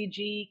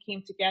ACG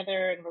came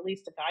together and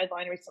released a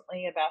guideline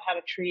recently about how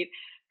to treat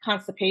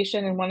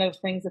constipation. And one of the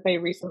things that they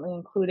recently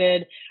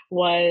included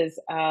was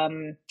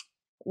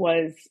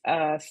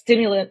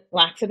stimulant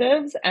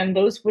laxatives, and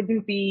those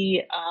wouldn't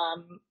be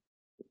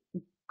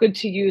good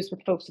to use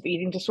with folks with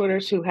eating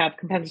disorders who have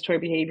compensatory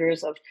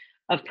behaviors of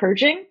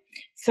purging.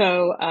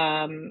 So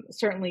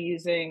certainly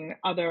using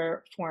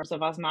other forms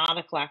of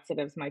osmotic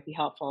laxatives might be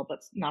helpful,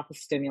 but not the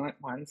stimulant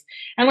ones.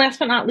 And last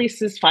but not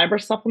least is fiber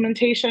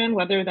supplementation,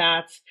 whether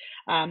that's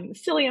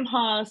psyllium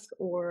husk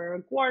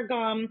or guar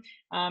gum,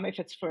 if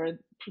it's for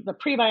the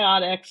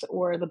prebiotics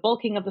or the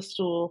bulking of the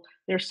stool.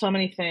 There's so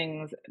many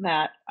things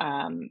that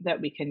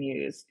that we can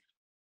use.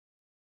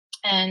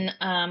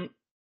 And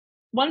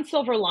one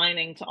silver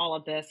lining to all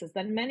of this is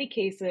that in many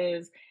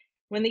cases,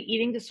 when the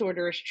eating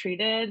disorder is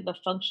treated, the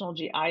functional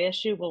GI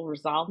issue will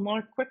resolve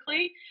more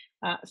quickly.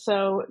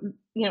 So,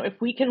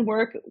 if we can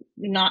work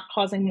not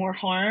causing more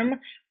harm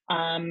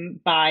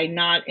by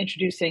not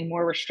introducing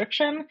more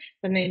restriction,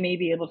 then they may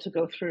be able to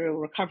go through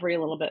recovery a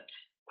little bit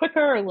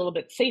quicker, a little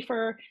bit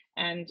safer,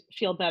 and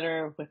feel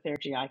better with their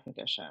GI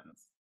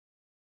conditions.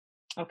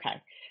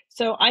 Okay,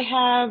 so I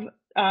have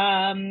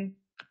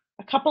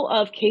a couple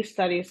of case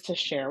studies to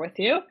share with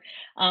you.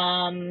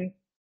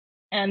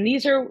 And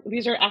these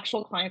are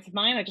actual clients of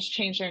mine. I just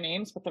changed their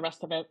names, but the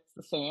rest of it's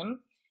the same.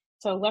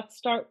 So let's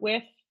start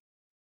with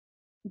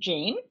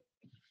Jane.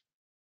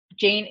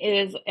 Jane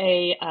is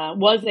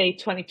was a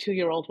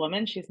 22-year-old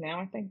woman. She's now,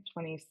 I think,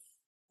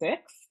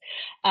 26.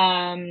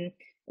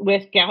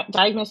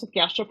 Diagnosed with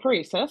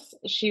gastroparesis.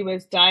 She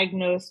was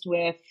diagnosed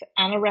with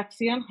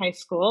anorexia in high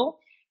school,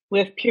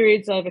 with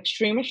periods of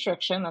extreme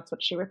restriction, that's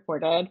what she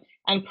reported,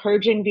 and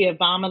purging via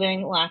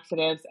vomiting,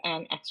 laxatives,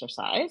 and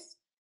exercise.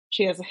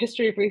 She has a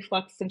history of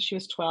reflux since she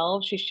was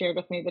 12. She shared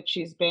with me that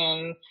she's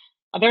been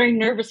a very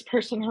nervous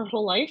person her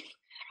whole life,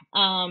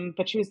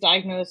 but she was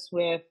diagnosed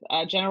with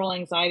general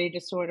anxiety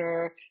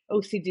disorder,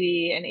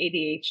 OCD, and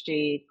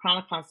ADHD,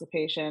 chronic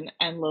constipation,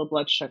 and low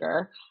blood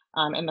sugar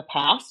in the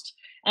past.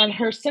 And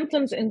her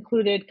symptoms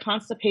included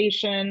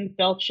constipation,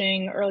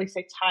 belching, early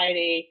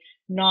satiety,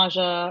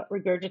 nausea,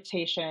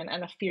 regurgitation,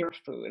 and a fear of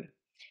food.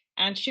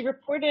 And she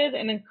reported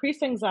an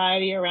increased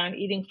anxiety around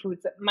eating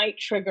foods that might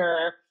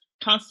trigger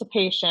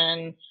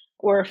constipation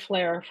or a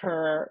flare of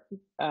her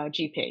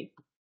GP.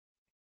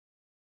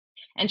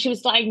 And she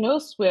was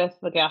diagnosed with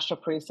the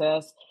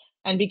gastroparesis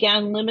and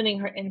began limiting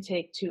her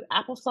intake to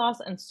applesauce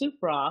and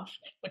soup broth,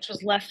 which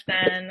was less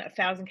than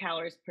 1,000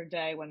 calories per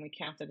day when we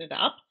counted it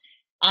up.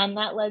 And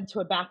that led to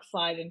a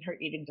backslide in her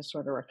eating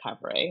disorder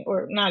recovery,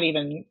 or not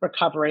even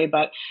recovery,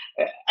 but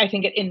I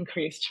think it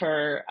increased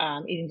her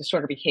eating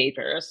disorder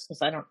behaviors,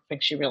 because I don't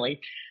think she really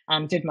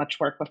did much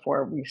work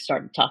before we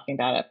started talking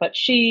about it. But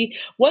she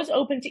was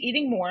open to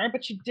eating more,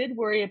 but she did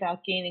worry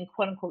about gaining,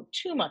 quote unquote,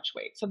 too much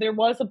weight. So there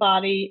was a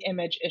body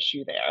image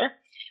issue there.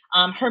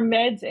 Her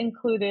meds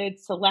included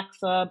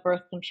Celexa,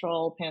 birth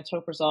control,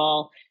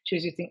 pantoprazole. She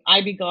was using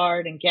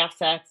IBGard and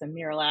Gas-X and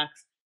Miralax,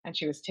 and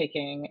she was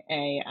taking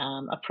a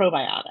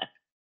probiotic.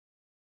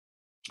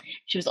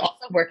 She was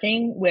also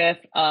working with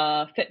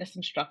a fitness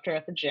instructor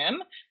at the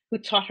gym who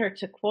taught her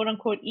to, quote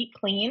unquote, eat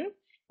clean.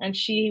 And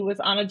she was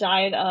on a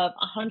diet of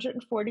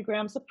 140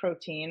 grams of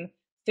protein,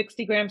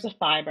 60 grams of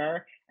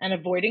fiber, and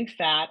avoiding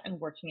fat and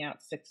working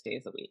out 6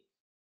 days a week.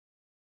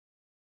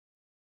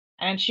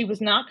 And she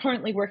was not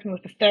currently working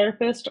with a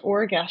therapist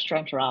or a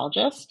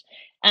gastroenterologist.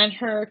 And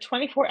her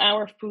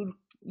 24-hour food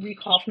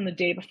recall from the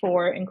day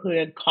before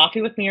included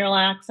coffee with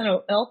Miralax and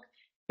oat milk,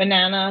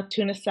 banana,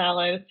 tuna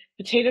salad,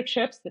 potato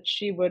chips that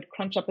she would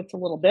crunch up into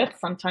little bits.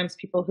 Sometimes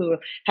people who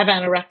have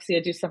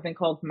anorexia do something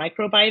called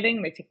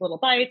microbiting. They take little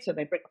bites or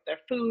they break up their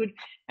food.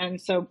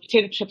 And so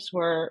potato chips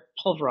were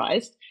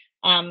pulverized.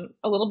 A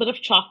little bit of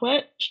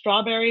chocolate,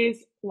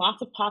 strawberries,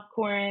 lots of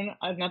popcorn,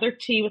 another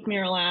tea with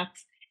Miralax,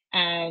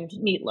 and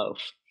meatloaf.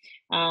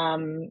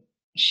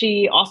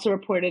 She also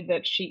reported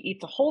that she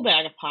eats a whole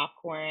bag of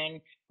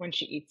popcorn when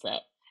she eats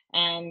it.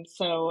 And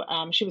so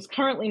she was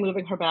currently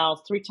moving her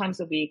bowels 3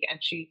 times a week,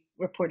 and she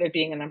reported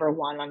being a number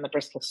 1 on the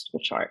Bristol stool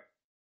chart.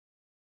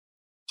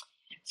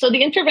 So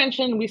the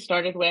intervention we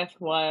started with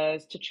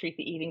was to treat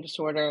the eating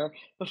disorder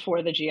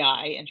before the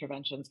GI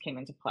interventions came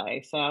into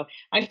play. So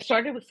I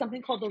started with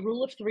something called the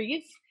rule of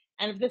 3s.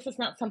 And if this is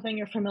not something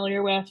you're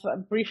familiar with,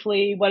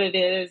 briefly what it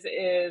is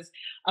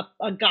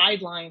a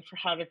guideline for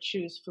how to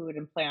choose food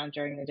and plan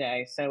during the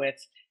day. So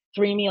it's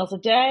 3 meals a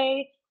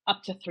day,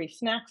 up to 3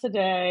 snacks a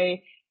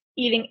day,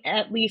 eating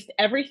at least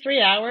every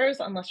 3 hours,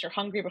 unless you're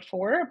hungry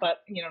before, but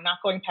not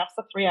going past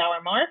the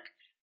 3-hour mark,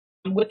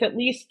 with at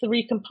least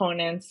 3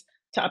 components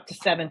to up to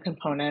 7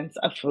 components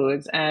of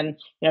foods. And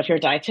if you're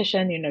a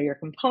dietitian, you know your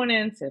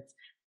components. It's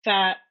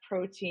fat,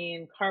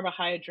 protein,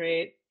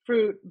 carbohydrate,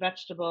 fruit,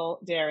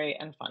 vegetable, dairy,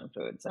 and fun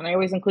foods. And I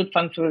always include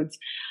fun foods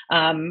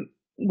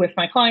with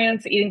my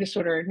clients, eating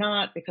disorder or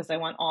not, because I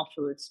want all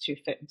foods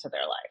to fit into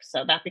their life.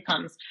 So that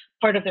becomes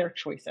part of their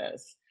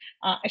choices.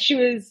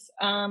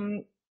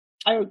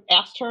 I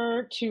asked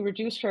her to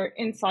reduce her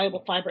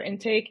insoluble fiber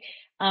intake,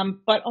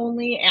 but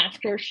only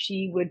after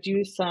she would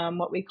do some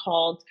what we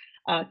called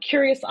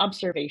curious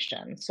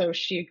observation. So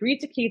she agreed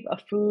to keep a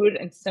food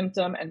and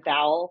symptom and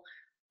bowel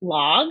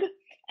log.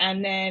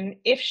 And then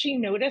if she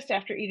noticed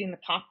after eating the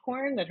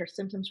popcorn that her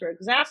symptoms were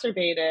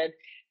exacerbated,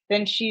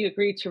 then she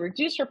agreed to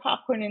reduce her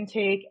popcorn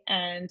intake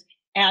and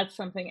add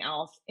something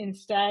else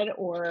instead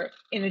or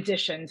in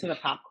addition to the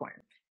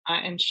popcorn.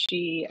 And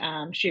she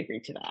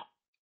agreed to that.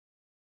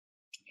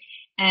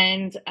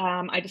 And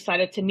I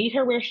decided to meet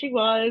her where she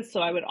was, so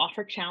I would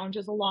offer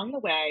challenges along the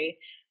way.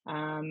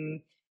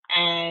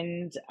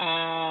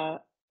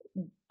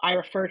 I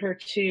referred her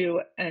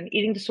to an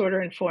eating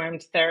disorder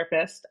informed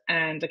therapist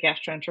and a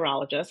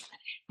gastroenterologist.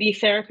 The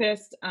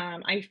therapist,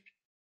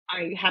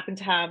 I happen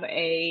to have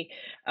a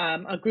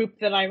group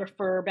that I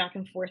refer back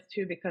and forth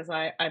to because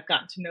I've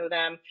gotten to know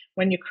them.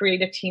 When you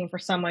create a team for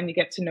someone, you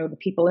get to know the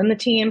people in the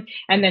team.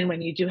 And then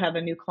when you do have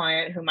a new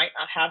client who might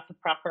not have the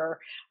proper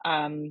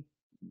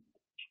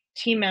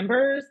team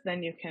members,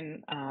 then you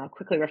can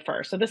quickly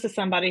refer. So this is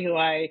somebody who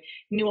I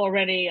knew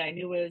already. I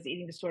knew was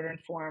eating disorder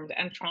informed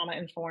and trauma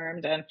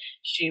informed, and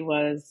she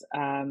was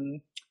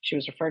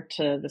referred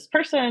to this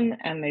person,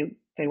 and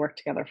they worked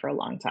together for a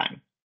long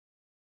time.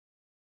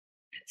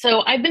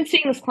 So I've been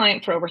seeing this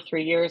client for over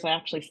 3 years. I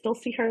actually still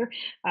see her,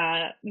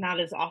 not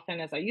as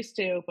often as I used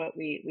to, but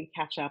we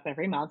catch up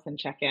every month and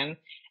check in.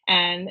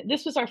 And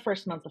this was our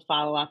first month of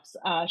follow-ups.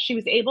 She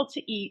was able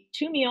to eat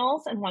 2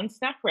 meals and 1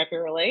 snack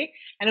regularly.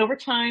 And over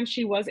time,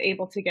 she was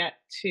able to get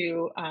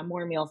to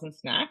more meals and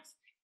snacks.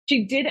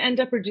 She did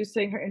end up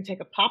reducing her intake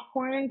of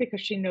popcorn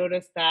because she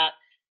noticed that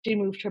she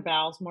moved her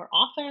bowels more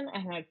often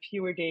and had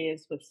fewer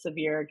days with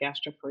severe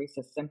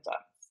gastroparesis symptoms.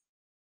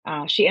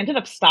 She ended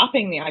up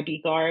stopping the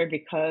IB guard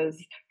because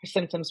her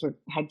symptoms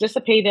had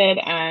dissipated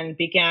and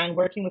began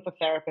working with a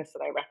therapist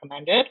that I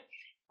recommended.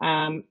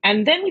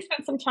 And then we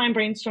spent some time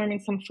brainstorming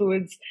some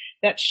foods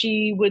that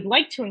she would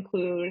like to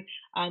include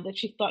that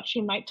she thought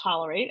she might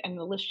tolerate. And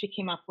the list she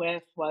came up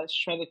with was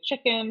shredded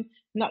chicken,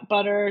 nut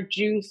butter,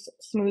 juice,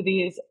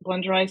 smoothies,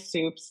 blenderized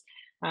soups,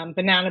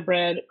 banana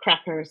bread,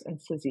 crackers, and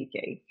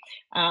tzatziki.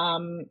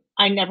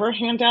 I never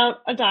hand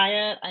out a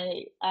diet.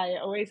 I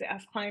always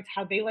ask clients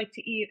how they like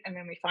to eat, and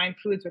then we find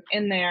foods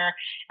within there.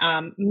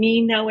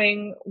 Me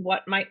knowing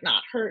what might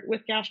not hurt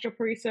with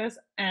gastroparesis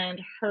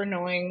and her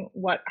knowing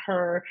what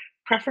her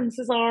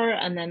preferences are,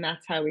 and then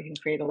that's how we can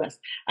create a list.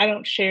 I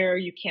don't share,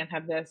 you can't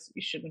have this,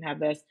 you shouldn't have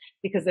this,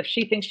 because if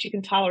she thinks she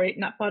can tolerate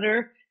nut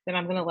butter, then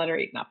I'm going to let her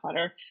eat nut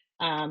butter.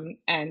 And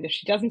if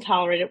she doesn't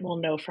tolerate it, we'll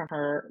know from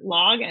her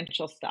log and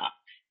she'll stop.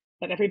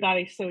 But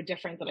everybody's so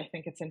different that I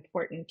think it's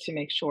important to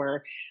make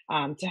sure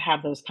to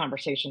have those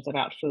conversations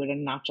about food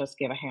and not just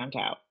give a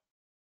handout.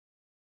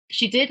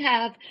 She did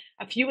have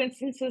a few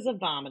instances of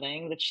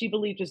vomiting that she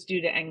believed was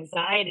due to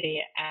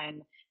anxiety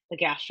and the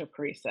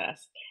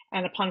gastroparesis.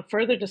 And upon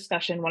further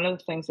discussion, one of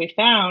the things we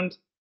found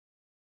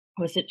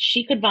was that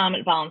she could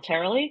vomit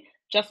voluntarily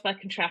just by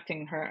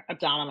contracting her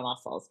abdominal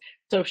muscles.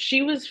 So if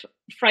she was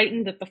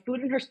frightened that the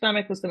food in her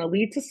stomach was going to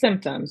lead to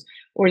symptoms,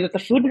 or that the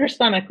food in her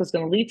stomach was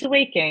going to lead to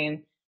weight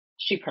gain,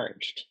 she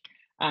purged.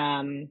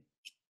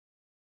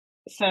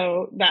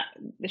 So that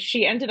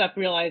she ended up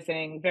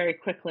realizing very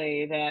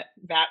quickly that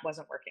that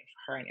wasn't working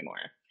for her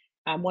anymore.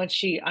 Once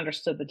she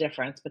understood the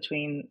difference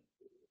between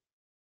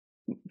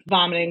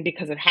vomiting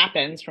because it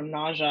happens from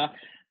nausea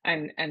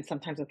and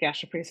sometimes with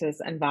gastroparesis,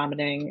 and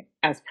vomiting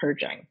as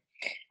purging.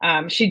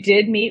 She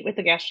did meet with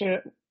the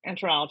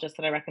gastroenterologist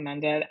that I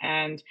recommended,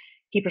 and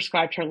he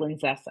prescribed her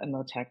Linzess and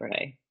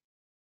Motegrity.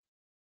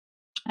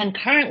 And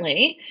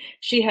currently,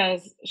 she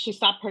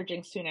stopped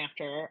purging soon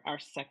after our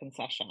second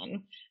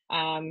session.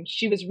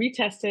 She was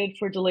retested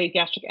for delayed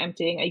gastric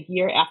emptying a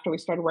year after we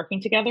started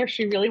working together.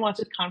 She really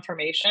wanted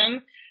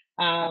confirmation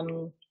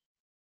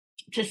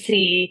to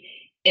see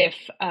if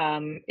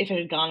it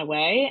had gone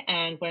away.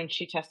 And when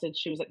she tested,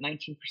 she was at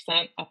 19%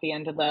 at the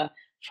end of the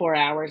 4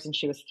 hours, and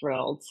she was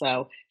thrilled.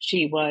 So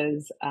she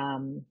was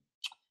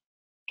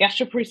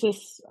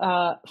gastroparesis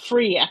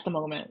free at the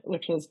moment,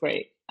 which was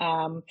great.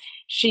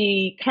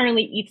 She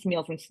currently eats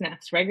meals and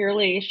snacks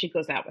regularly. She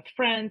goes out with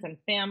friends and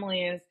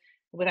families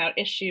without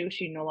issue.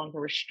 She no longer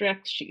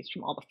restricts. She eats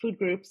from all the food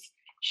groups.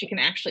 She can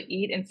actually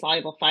eat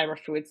insoluble fiber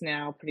foods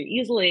now pretty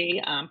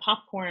easily,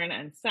 popcorn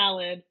and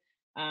salad.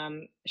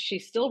 She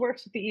still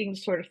works with the eating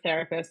disorder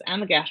therapist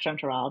and the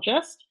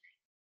gastroenterologist,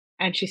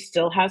 and she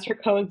still has her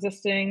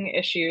coexisting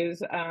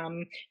issues,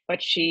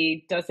 but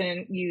she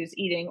doesn't use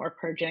eating or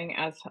purging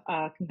as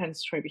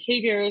compensatory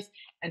behaviors,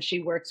 and she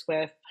works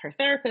with her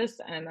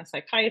therapist and a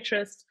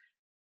psychiatrist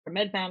for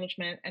med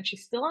management, and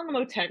she's still on the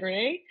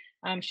Motegrity.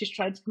 She's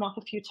tried to come off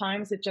a few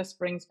times. It just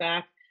brings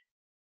back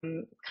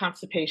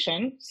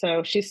constipation,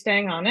 so she's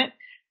staying on it,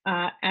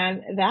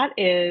 and that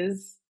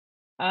is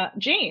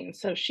Jane.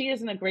 So she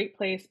is in a great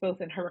place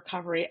both in her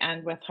recovery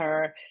and with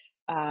her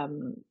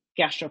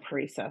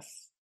gastroparesis,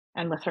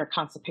 and with her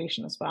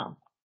constipation as well.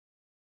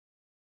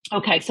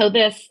 Okay, so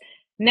this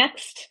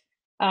next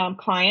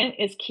client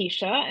is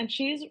Keisha, and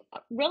she's a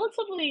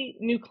relatively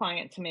new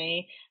client to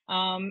me.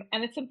 And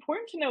it's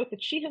important to note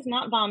that she has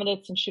not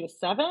vomited since she was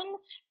 7,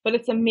 but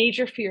it's a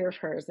major fear of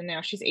hers. And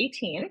now she's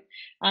 18.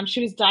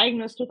 She was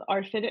diagnosed with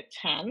ARFID at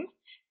 10.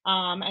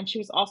 And she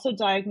was also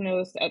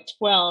diagnosed at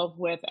 12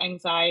 with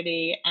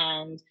anxiety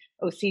and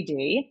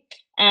OCD.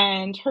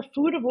 And her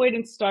food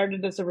avoidance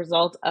started as a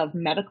result of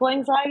medical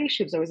anxiety.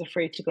 She was always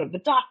afraid to go to the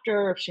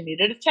doctor, if she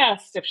needed a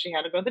test, if she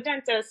had to go to the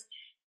dentist.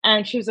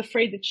 And she was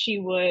afraid that she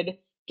would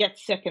get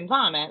sick and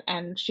vomit.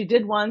 And she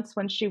did once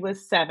when she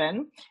was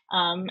 7.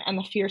 And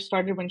the fear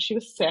started when she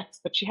was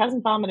 6, but she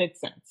hasn't vomited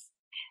since.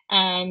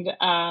 And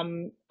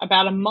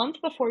about a month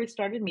before we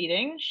started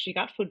meeting, she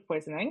got food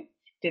poisoning,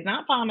 did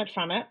not vomit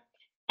from it,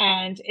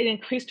 and it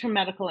increased her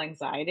medical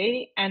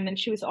anxiety. And then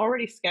she was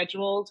already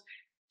scheduled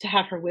to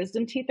have her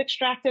wisdom teeth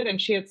extracted, and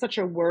she had such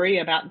a worry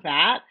about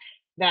that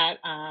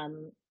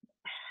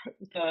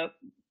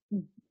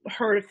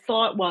her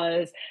thought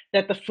was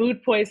that the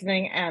food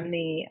poisoning and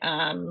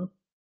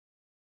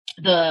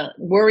the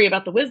worry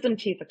about the wisdom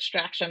teeth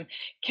extraction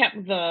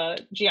kept the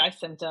GI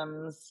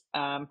symptoms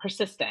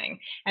persisting.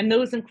 And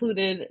those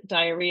included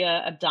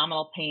diarrhea,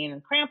 abdominal pain,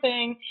 and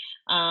cramping.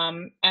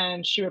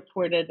 And she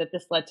reported that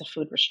this led to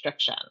food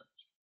restriction.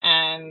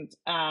 And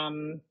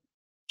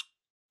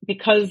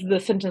because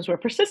the symptoms were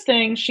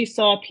persisting, she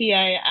saw a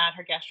PA at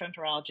her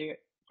gastroenterology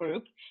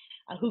group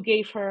who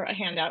gave her a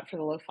handout for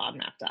the low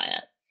FODMAP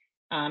diet.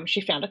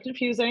 She found it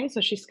confusing, so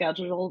she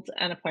scheduled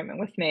an appointment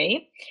with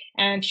me,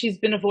 and she's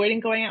been avoiding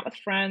going out with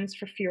friends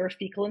for fear of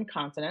fecal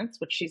incontinence,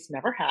 which she's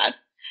never had.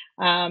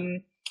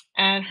 And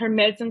her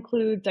meds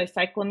include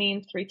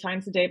dicyclamine 3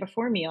 times a day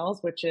before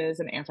meals, which is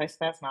an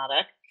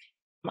antispasmodic,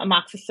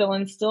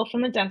 amoxicillin still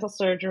from the dental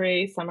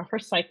surgery, some of her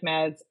psych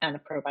meds, and a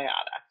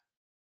probiotic.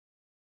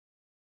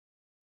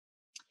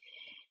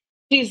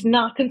 She's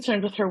not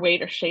concerned with her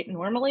weight or shape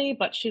normally,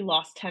 but she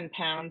lost 10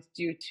 pounds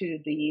due to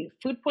the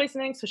food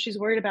poisoning, so she's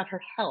worried about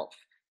her health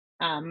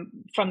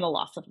from the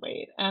loss of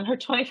weight. And her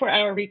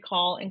 24-hour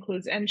recall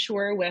includes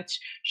Ensure, which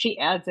she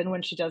adds in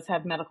when she does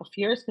have medical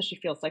fears because she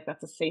feels like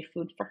that's a safe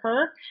food for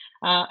her,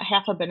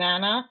 half a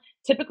banana.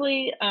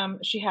 Typically,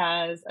 she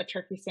has a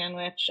turkey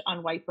sandwich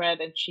on white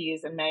bread and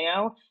cheese and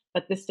mayo,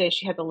 but this day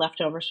she had the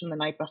leftovers from the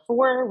night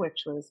before,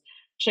 which was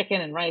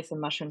chicken and rice and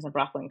mushrooms and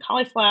broccoli and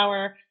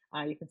cauliflower.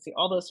 You can see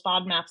all those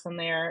FODMAPs in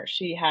there.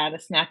 She had a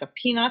snack of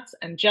peanuts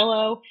and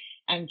Jell-O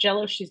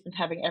she's been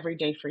having every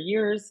day for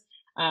years,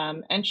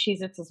 and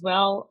Cheez-Its as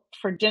well.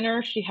 For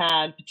dinner, she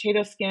had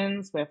potato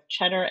skins with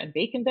cheddar and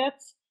bacon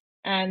bits,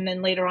 and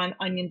then later on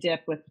onion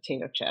dip with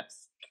potato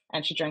chips,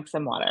 and she drank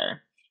some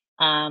water.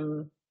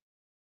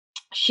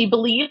 She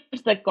believes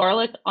that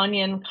garlic,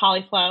 onion,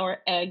 cauliflower,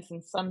 eggs,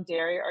 and some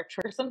dairy are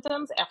trigger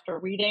symptoms after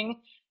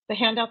reading the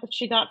handout that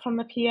she got from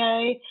the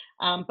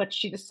PA, but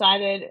she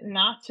decided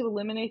not to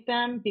eliminate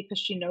them because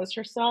she knows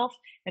herself,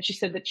 and she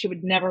said that she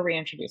would never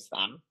reintroduce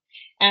them.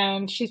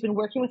 And she's been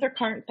working with her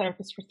current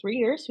therapist for 3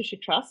 years, who she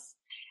trusts,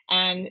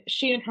 and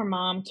she and her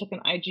mom took an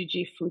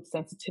IgG food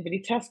sensitivity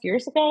test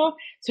years ago,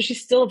 so she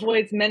still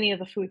avoids many of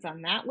the foods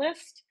on that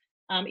list,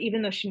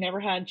 even though she never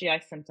had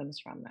GI symptoms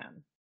from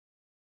them.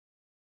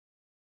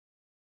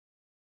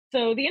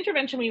 So the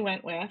intervention we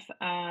went with,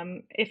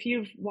 if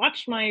you've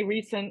watched my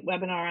recent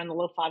webinar on the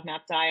low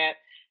FODMAP diet,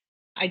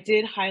 I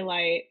did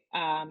highlight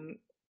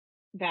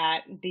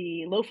that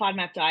the low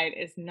FODMAP diet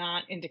is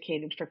not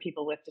indicated for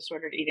people with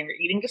disordered eating or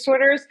eating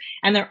disorders,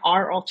 and there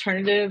are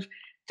alternative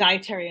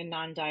dietary and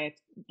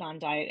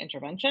non-diet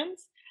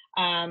interventions.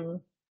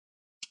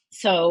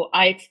 So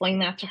I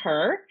explained that to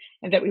her,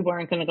 and that we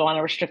weren't going to go on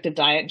a restricted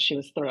diet, and she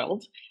was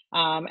thrilled.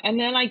 And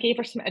then I gave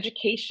her some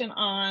education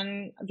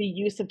on the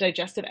use of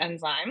digestive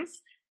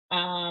enzymes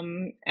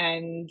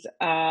and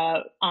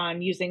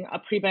on using a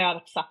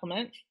prebiotic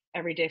supplement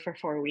every day for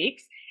 4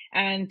 weeks.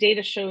 And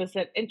data shows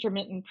that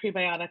intermittent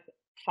prebiotic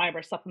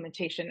fiber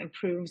supplementation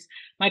improves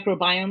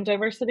microbiome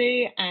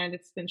diversity, and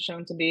it's been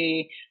shown to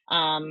be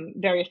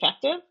very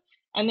effective.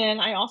 And then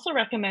I also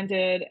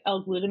recommended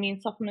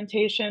L-glutamine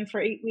supplementation for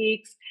 8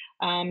 weeks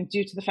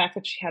due to the fact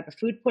that she had the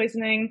food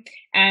poisoning.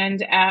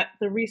 And at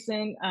the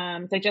recent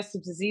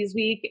Digestive Disease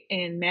Week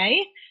in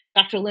May,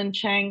 Dr. Lin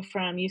Cheng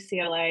from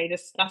UCLA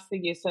discussed the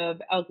use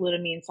of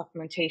L-glutamine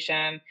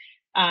supplementation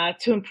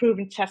to improve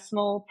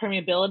intestinal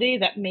permeability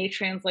that may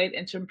translate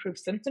into improved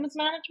symptoms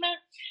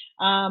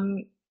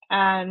management.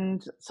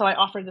 And so I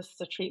offered this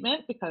as a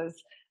treatment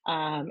because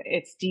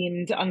it's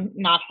deemed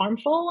not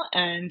harmful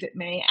and it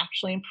may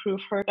actually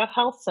improve her gut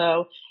health.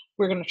 So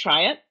we're going to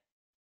try it.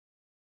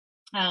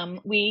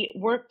 We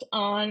worked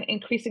on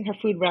increasing her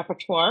food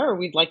repertoire, or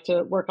we'd like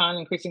to work on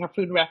increasing her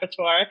food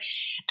repertoire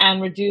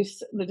and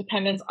reduce the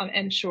dependence on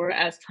Ensure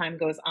as time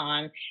goes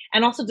on,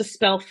 and also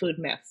dispel food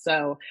myths.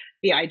 So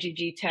the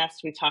IgG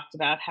test, we talked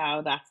about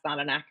how that's not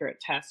an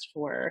accurate test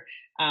for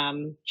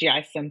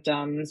GI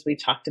symptoms. We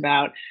talked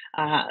about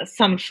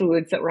some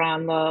foods that were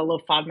on the low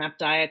FODMAP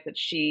diet that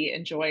she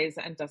enjoys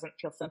and doesn't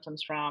feel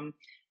symptoms from.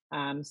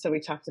 So we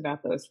talked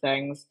about those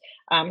things.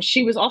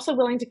 She was also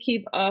willing to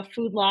keep a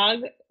food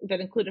log that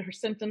included her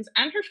symptoms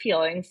and her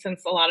feelings,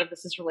 since a lot of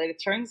this is related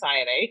to her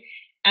anxiety,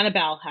 and a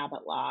bowel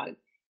habit log.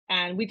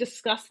 And we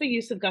discussed the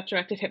use of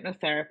gut-directed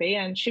hypnotherapy,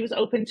 and she was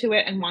open to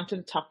it and wanted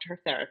to talk to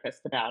her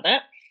therapist about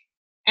it.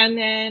 And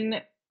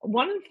then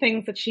one of the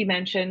things that she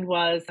mentioned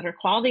was that her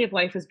quality of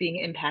life was being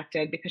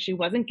impacted because she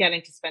wasn't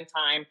getting to spend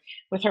time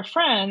with her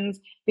friends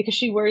because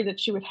she worried that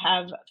she would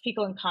have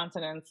fecal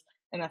incontinence,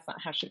 and that's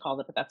not how she called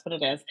it, but that's what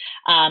it is,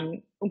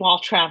 while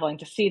traveling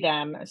to see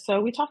them.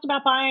 So we talked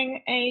about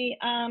buying a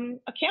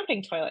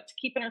camping toilet to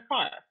keep in her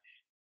car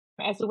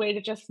as a way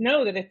to just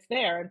know that it's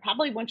there. And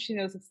probably once she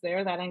knows it's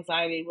there, that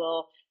anxiety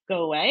will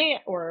go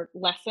away or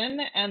lessen,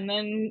 and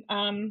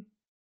then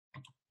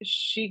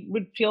she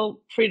would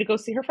feel free to go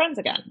see her friends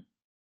again.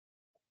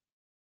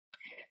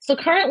 So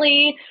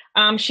currently,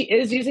 she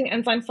is using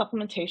enzyme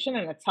supplementation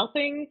and it's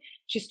helping.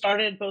 She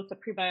started both the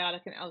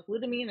prebiotic and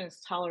L-glutamine and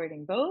is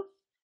tolerating both.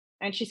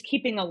 And she's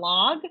keeping a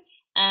log,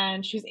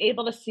 and she's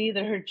able to see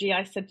that her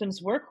GI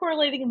symptoms were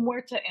correlating more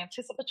to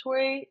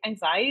anticipatory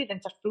anxiety than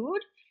to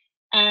food.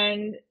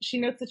 And she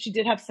notes that she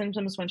did have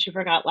symptoms when she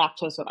forgot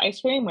lactose with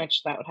ice cream,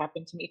 which that would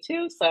happen to me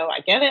too. So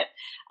I get it.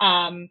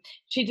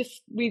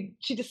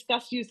 She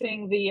discussed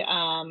using the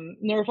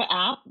Nerva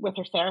app with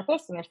her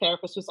therapist, and her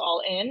therapist was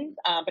all in,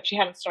 but she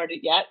hadn't started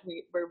yet.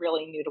 We're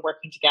really new to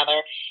working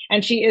together.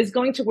 And she is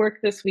going to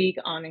work this week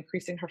on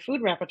increasing her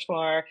food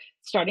repertoire,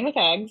 starting with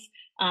eggs,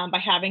 by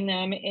having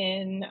them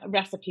in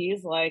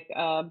recipes like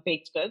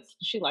baked goods.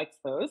 She likes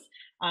those,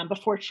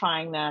 before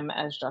trying them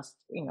as just,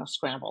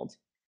 scrambled.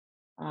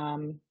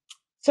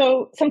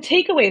 So some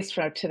takeaways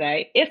from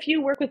today: if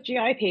you work with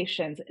GI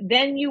patients,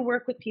 then you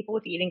work with people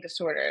with eating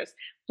disorders.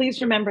 Please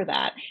remember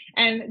that,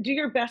 and do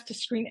your best to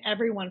screen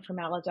everyone for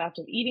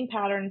maladaptive eating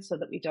patterns so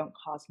that we don't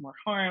cause more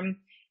harm.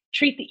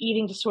 Treat the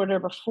eating disorder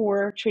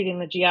before treating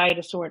the GI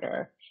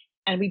disorder.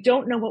 And we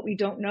don't know what we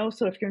don't know.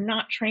 So if you're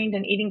not trained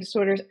in eating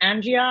disorders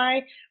and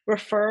GI,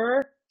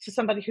 refer to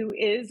somebody who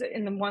is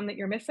in the one that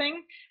you're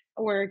missing,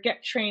 or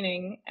get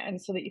training,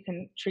 and so that you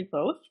can treat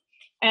both.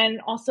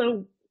 And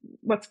also,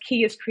 what's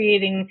key is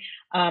creating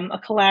a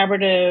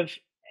collaborative,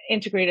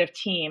 integrative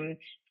team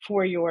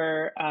for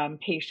your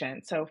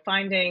patient. So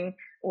finding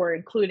or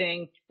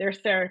including their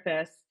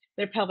therapist,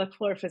 their pelvic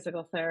floor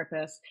physical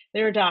therapist,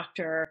 their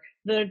doctor,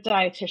 their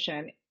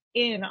dietitian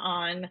in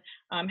on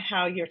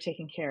how you're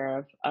taking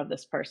care of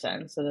this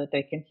person so that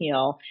they can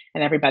heal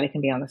and everybody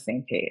can be on the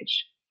same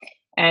page.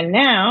 And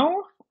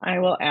now I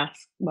will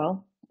ask,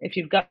 well, if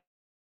you've got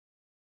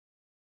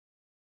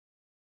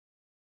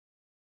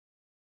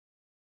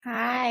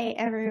Hi,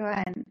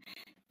 everyone.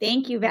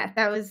 Thank you, Beth.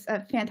 That was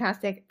a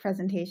fantastic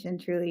presentation.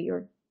 Truly,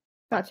 you're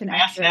such an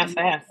expert.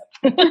 Fast.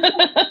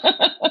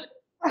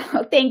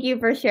 Thank you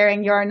for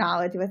sharing your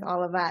knowledge with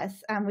all of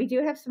us. We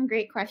do have some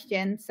great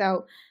questions,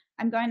 so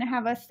I'm going to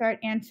have us start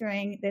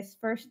answering this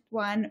first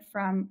one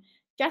from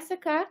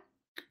Jessica,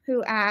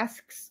 who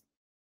asks,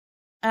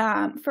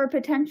 for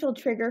potential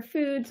trigger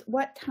foods,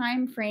 what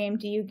time frame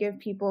do you give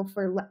people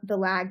for the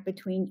lag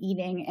between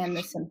eating and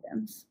the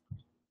symptoms?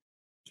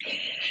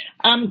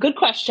 Good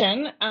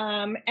question.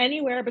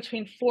 Anywhere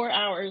between 4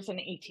 hours and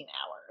 18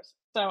 hours.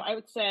 So I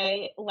would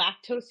say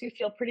lactose you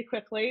feel pretty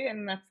quickly,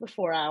 and that's the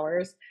 4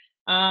 hours.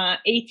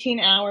 18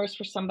 hours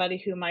for somebody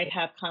who might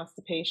have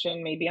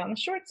constipation, maybe on the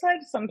short side.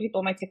 Some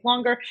people might take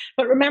longer.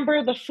 But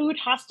remember, the food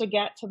has to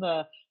get to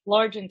the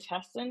large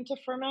intestine to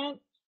ferment.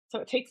 So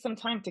it takes some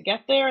time to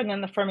get there, and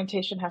then the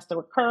fermentation has to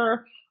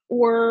occur,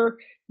 or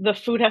the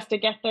food has to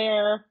get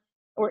there,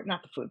 or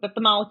not the food, but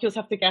the molecules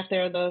have to get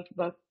there, the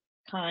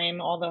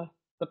chyme, all the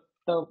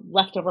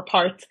leftover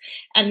parts,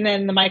 and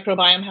then the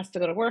microbiome has to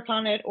go to work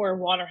on it, or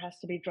water has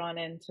to be drawn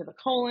into the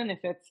colon if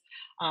it's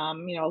a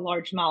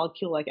large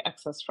molecule like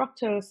excess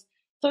fructose.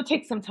 So it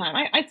takes some time.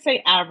 I'd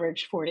say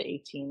average 4 to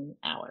 18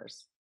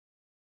 hours.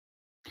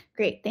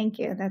 Great, thank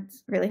you.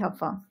 That's really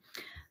helpful.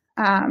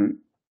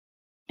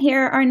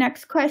 Here, our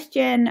next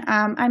question,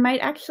 I might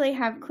actually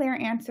have Claire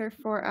answer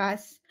for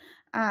us.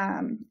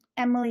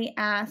 Emily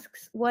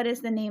asks, what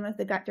is the name of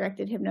the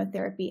gut-directed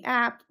hypnotherapy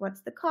app? What's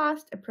the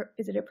cost?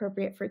 Is it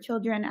appropriate for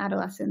children,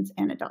 adolescents,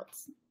 and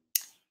adults?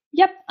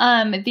 Yep.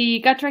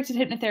 The gut-directed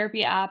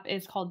hypnotherapy app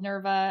is called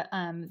Nerva.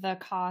 The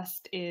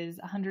cost is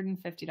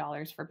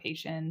 $150 for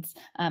patients,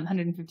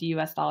 $150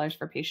 US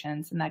for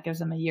patients, and that gives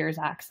them a year's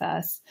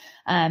access.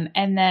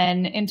 And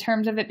then in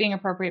terms of it being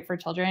appropriate for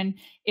children,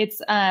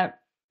 it's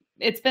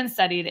been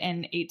studied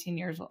in 18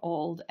 years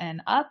old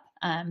and up.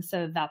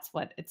 So that's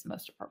what it's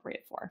most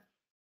appropriate for.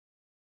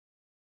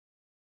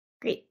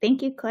 Great.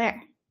 Thank you,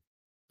 Claire.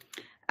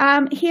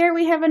 Here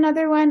we have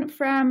another one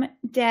from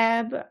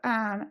Deb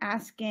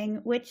asking,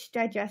 which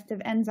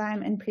digestive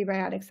enzyme and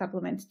prebiotic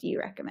supplements do you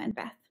recommend,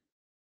 Beth?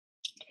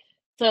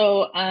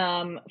 So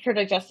for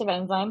digestive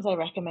enzymes, I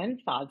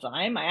recommend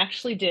Fodzyme. I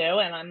actually do,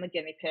 and I'm the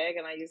guinea pig,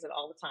 and I use it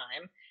all the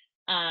time.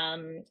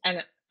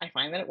 And I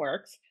find that it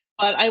works.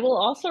 But I will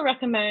also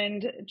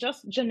recommend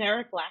just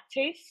generic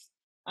lactase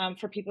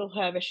for people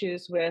who have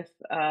issues with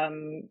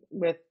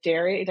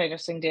dairy,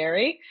 digesting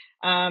dairy.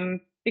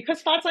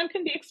 Because Fodzyme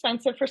can be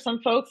expensive for some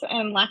folks,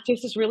 and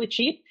lactase is really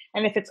cheap.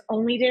 And if it's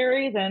only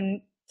dairy,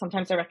 then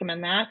sometimes I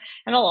recommend that.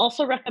 And I'll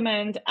also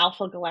recommend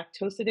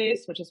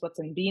alpha-galactosidase, which is what's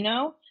in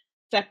Beano.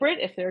 separate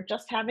if they're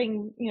just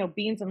having,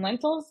 beans and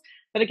lentils.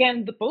 But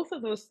again, both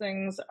of those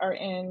things are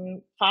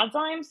in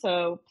Fodzyme,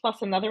 so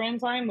plus another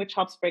enzyme which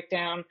helps break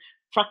down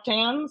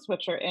fructans,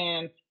 which are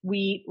in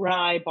wheat,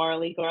 rye,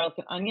 barley, garlic,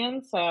 and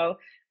onion. So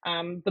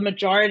the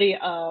majority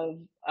of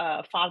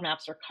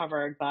FODMAPs are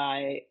covered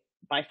by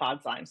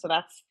Fodzyme. So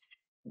that's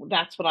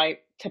what I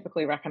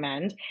typically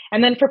recommend.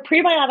 And then for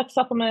prebiotic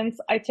supplements,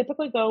 I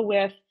typically go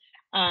with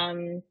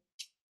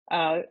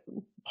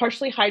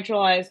partially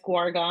hydrolyzed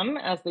guar gum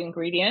as the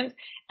ingredient.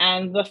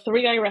 And the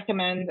three I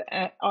recommend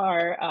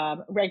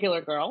are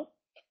Regular Girl.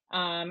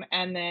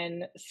 And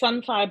then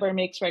Sun Fiber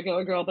makes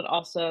Regular Girl, but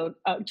also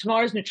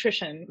Tamar's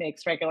Nutrition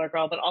makes Regular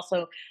Girl, but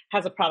also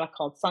has a product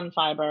called Sun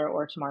Fiber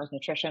or Tamar's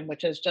Nutrition,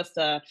 which is just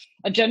a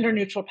gender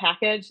neutral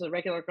package. The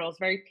Regular Girl is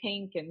very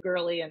pink and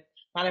girly, and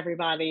not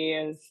everybody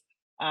is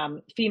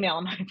female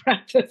in my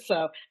practice.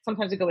 So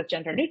sometimes I go with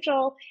gender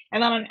neutral.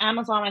 And then on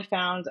Amazon, I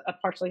found a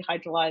partially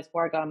hydrolyzed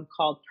guar gum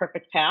called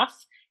Perfect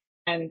Pass.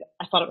 And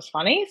I thought it was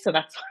funny, so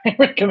that's why I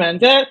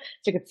recommend it.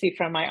 So you can see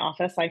from my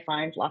office, I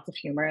find lots of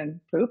humor in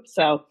poop.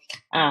 So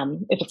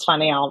if it's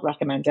funny, I'll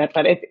recommend it.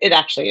 But it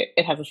actually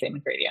has the same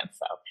ingredients,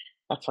 so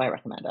that's why I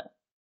recommend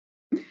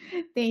it.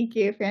 Thank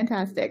you.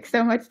 Fantastic.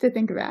 So much to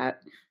think about.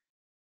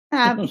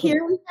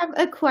 Here we have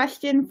a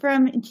question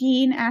from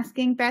Jean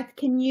asking, Beth,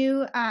 can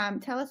you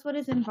tell us what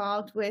is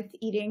involved with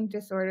eating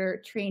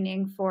disorder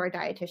training for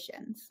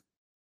dietitians?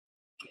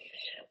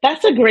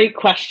 That's a great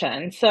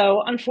question.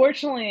 So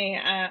unfortunately,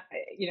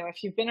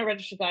 if you've been a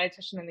registered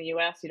dietitian in the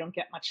US, you don't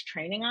get much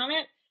training on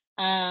it.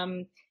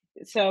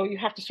 So you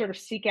have to sort of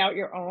seek out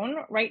your own.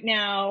 Right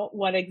now,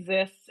 what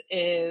exists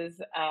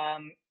is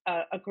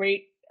a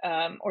great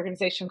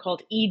organization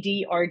called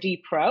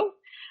EDRD Pro.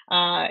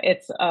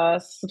 It's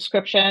a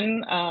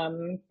subscription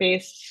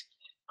based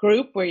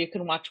group where you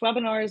can watch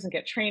webinars and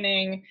get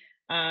training.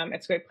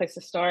 It's a great place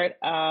to start.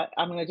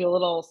 I'm going to do a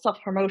little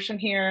self-promotion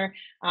here.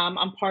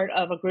 I'm part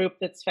of a group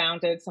that's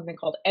founded something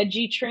called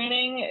EDGI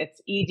Training.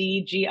 It's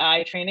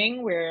EDGI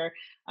Training, where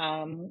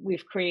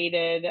we've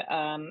created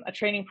a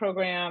training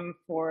program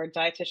for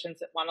dietitians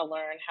that want to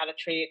learn how to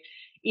treat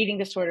eating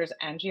disorders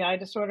and GI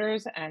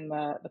disorders and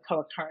the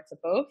co-occurrence of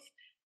both.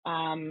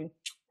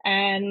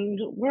 And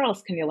where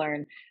else can you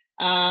learn?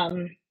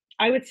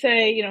 I would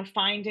say,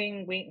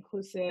 finding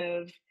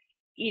weight-inclusive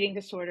eating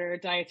disorder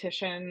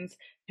dietitians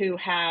who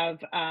have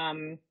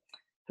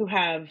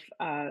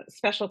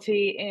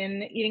specialty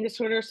in eating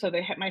disorders. So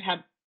they might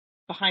have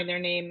behind their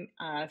name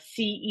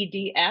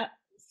CEDS.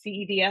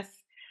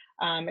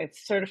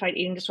 It's Certified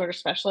Eating Disorder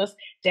Specialist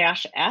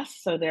 -S.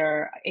 So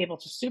they're able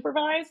to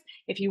supervise.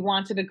 If you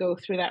wanted to go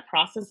through that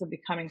process of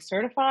becoming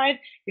certified,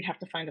 you'd have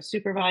to find a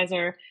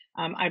supervisor.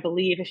 I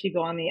believe if you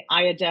go on the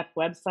IADEP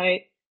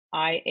website,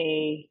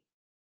 IADEP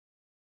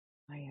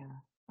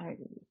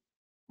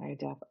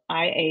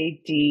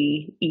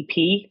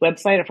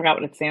website, I forgot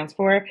what it stands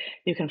for,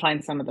 you can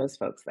find some of those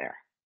folks there.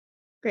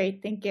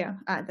 Great, thank you.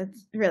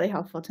 That's really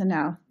helpful to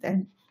know.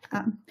 There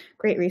are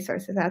great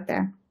resources out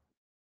there.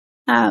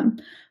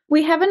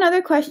 We have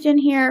another question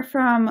here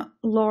from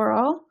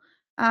Laurel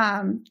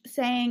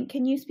saying,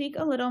 can you speak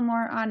a little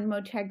more on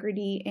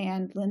Motegrity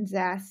and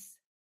Linzess?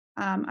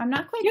 I'm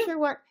not quite sure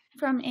what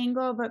from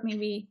angle, but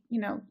maybe,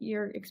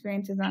 your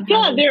experiences on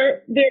how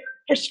they're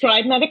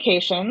prescribed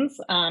medications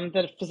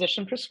that a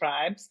physician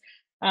prescribes.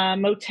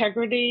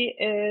 Motegrity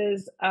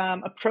is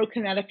a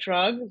prokinetic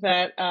drug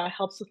that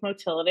helps with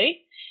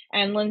motility,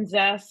 and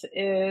Linzess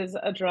is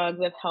a drug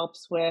that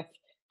helps with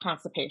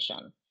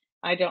constipation.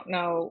 I don't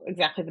know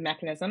exactly the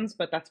mechanisms,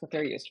 but that's what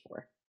they're used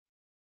for.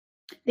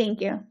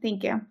 Thank you.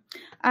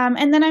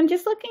 And then I'm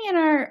just looking in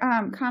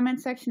our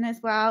comment section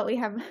as well. We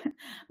have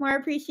more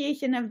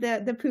appreciation of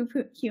the poop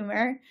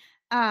humor.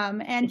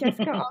 And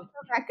Jessica also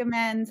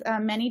recommends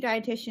many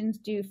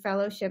dietitians do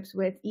fellowships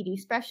with ED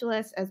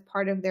specialists as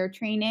part of their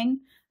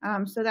training.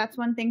 So that's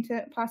one thing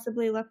to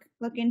possibly look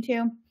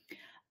into.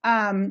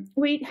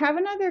 We have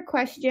another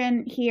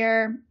question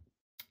here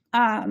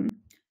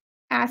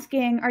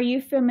asking, are you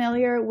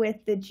familiar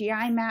with the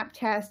GI map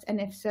test? And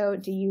if so,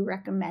 do you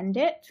recommend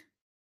it?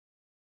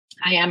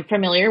 I am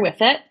familiar with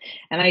it,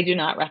 and I do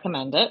not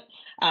recommend it.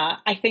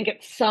 I think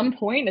at some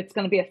point it's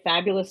going to be a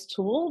fabulous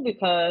tool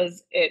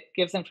because it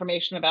gives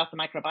information about the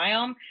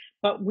microbiome,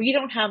 but we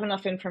don't have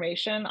enough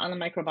information on the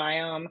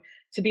microbiome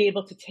to be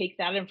able to take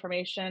that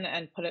information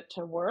and put it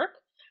to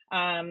work.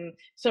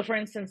 So for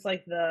instance,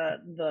 like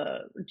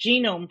the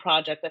genome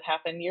project that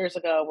happened years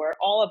ago, where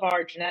all of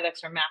our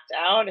genetics are mapped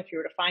out. If you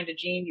were to find a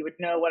gene, you would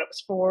know what it was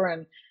for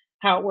and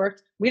how it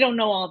worked. We don't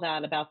know all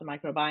that about the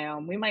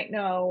microbiome. We might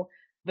know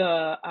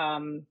the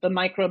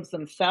microbes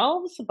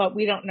themselves, but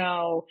we don't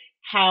know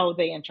how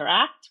they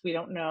interact. We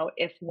don't know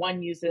if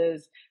one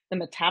uses the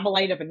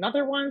metabolite of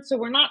another one. So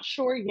we're not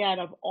sure yet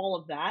of all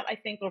of that. I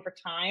think over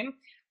time,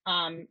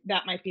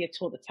 that might be a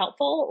tool that's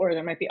helpful, or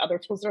there might be other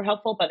tools that are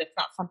helpful, but it's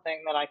not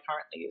something that I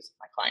currently use with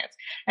my clients.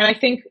 And I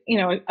think,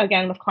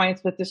 again, with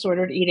clients with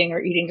disordered eating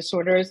or eating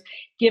disorders,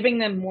 giving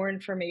them more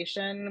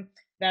information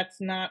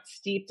that's not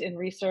steeped in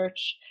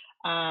research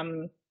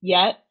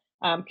yet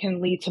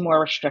can lead to more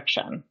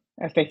restriction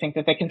if they think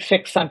that they can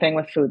fix something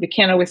with food. We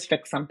can't always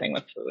fix something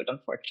with food,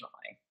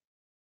 unfortunately.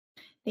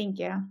 Thank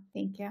you.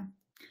 Thank you.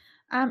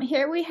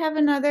 Here we have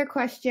another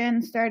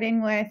question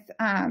starting with,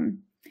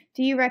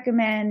 do you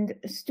recommend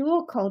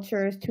stool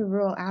cultures to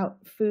rule out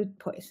food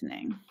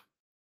poisoning?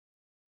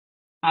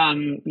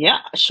 Yeah,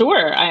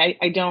 sure. I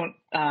don't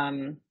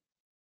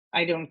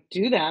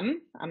do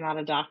them. I'm not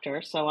a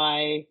doctor, so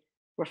I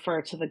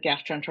refer to the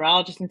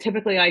gastroenterologist. And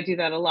typically I do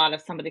that a lot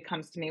if somebody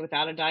comes to me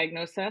without a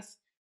diagnosis.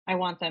 I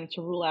want them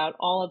to rule out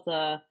all of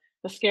the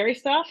scary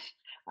stuff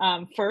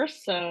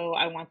first. So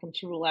I want them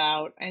to rule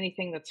out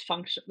anything that's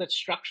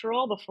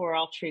structural before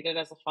I'll treat it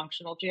as a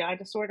functional GI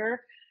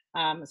disorder.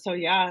 So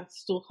yeah,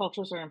 stool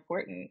cultures are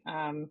important.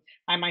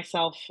 I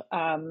myself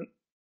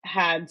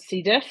had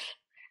C. diff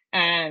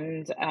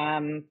and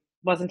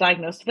wasn't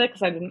diagnosed with it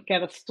because I didn't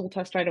get a stool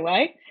test right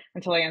away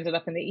until I ended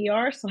up in the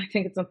ER. So I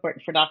think it's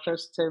important for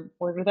doctors to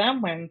order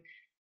them when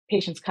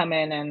patients come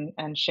in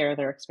and share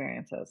their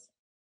experiences.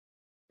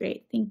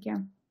 Great, thank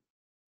you.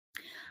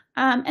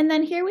 And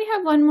then here we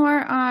have one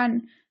more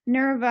on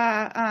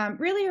Nerva,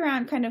 really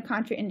around kind of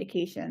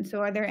contraindication. So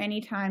are there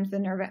any times the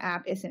Nerva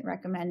app isn't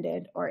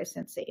recommended or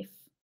isn't safe?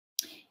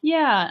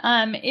 Yeah,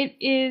 it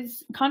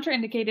is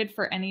contraindicated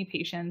for any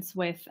patients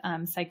with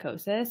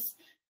psychosis.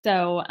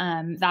 So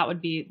that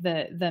would be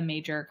the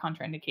major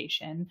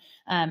contraindication.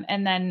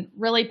 And then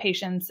really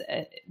patients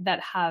that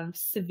have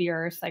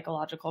severe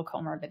psychological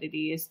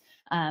comorbidities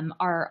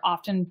are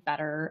often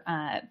better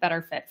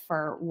fit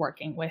for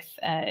working with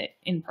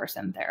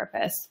in-person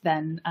therapists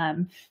than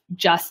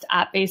just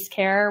app-based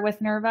care with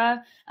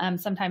Nerva.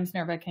 Sometimes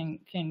Nerva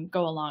can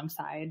go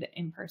alongside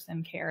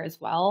in-person care as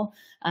well.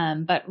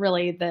 But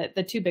really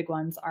the two big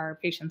ones are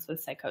patients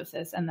with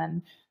psychosis and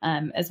then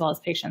as well as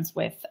patients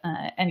with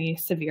any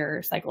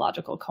severe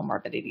psychological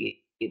comorbidity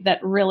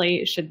that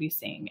really should be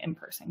seeing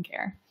in-person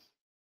care.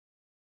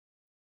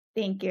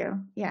 Thank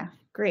you. Yeah,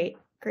 great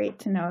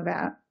to know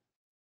about.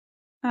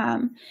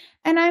 And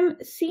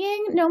I'm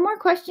seeing no more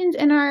questions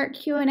in our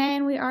Q&A,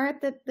 and we are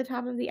at the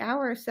top of the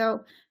hour.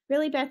 So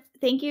really, Beth,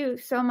 thank you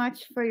so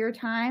much for your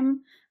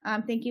time.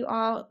 Thank you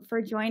all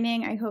for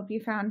joining. I hope you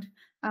found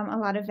a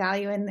lot of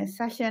value in this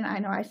session. I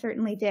know I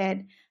certainly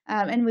did.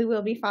 And we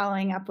will be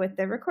following up with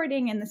the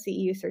recording and the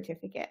CEU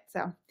certificate.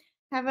 So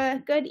have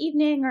a good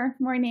evening or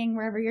morning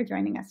wherever you're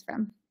joining us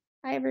from.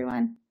 Bye,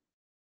 everyone.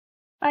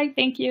 Bye,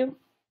 thank you.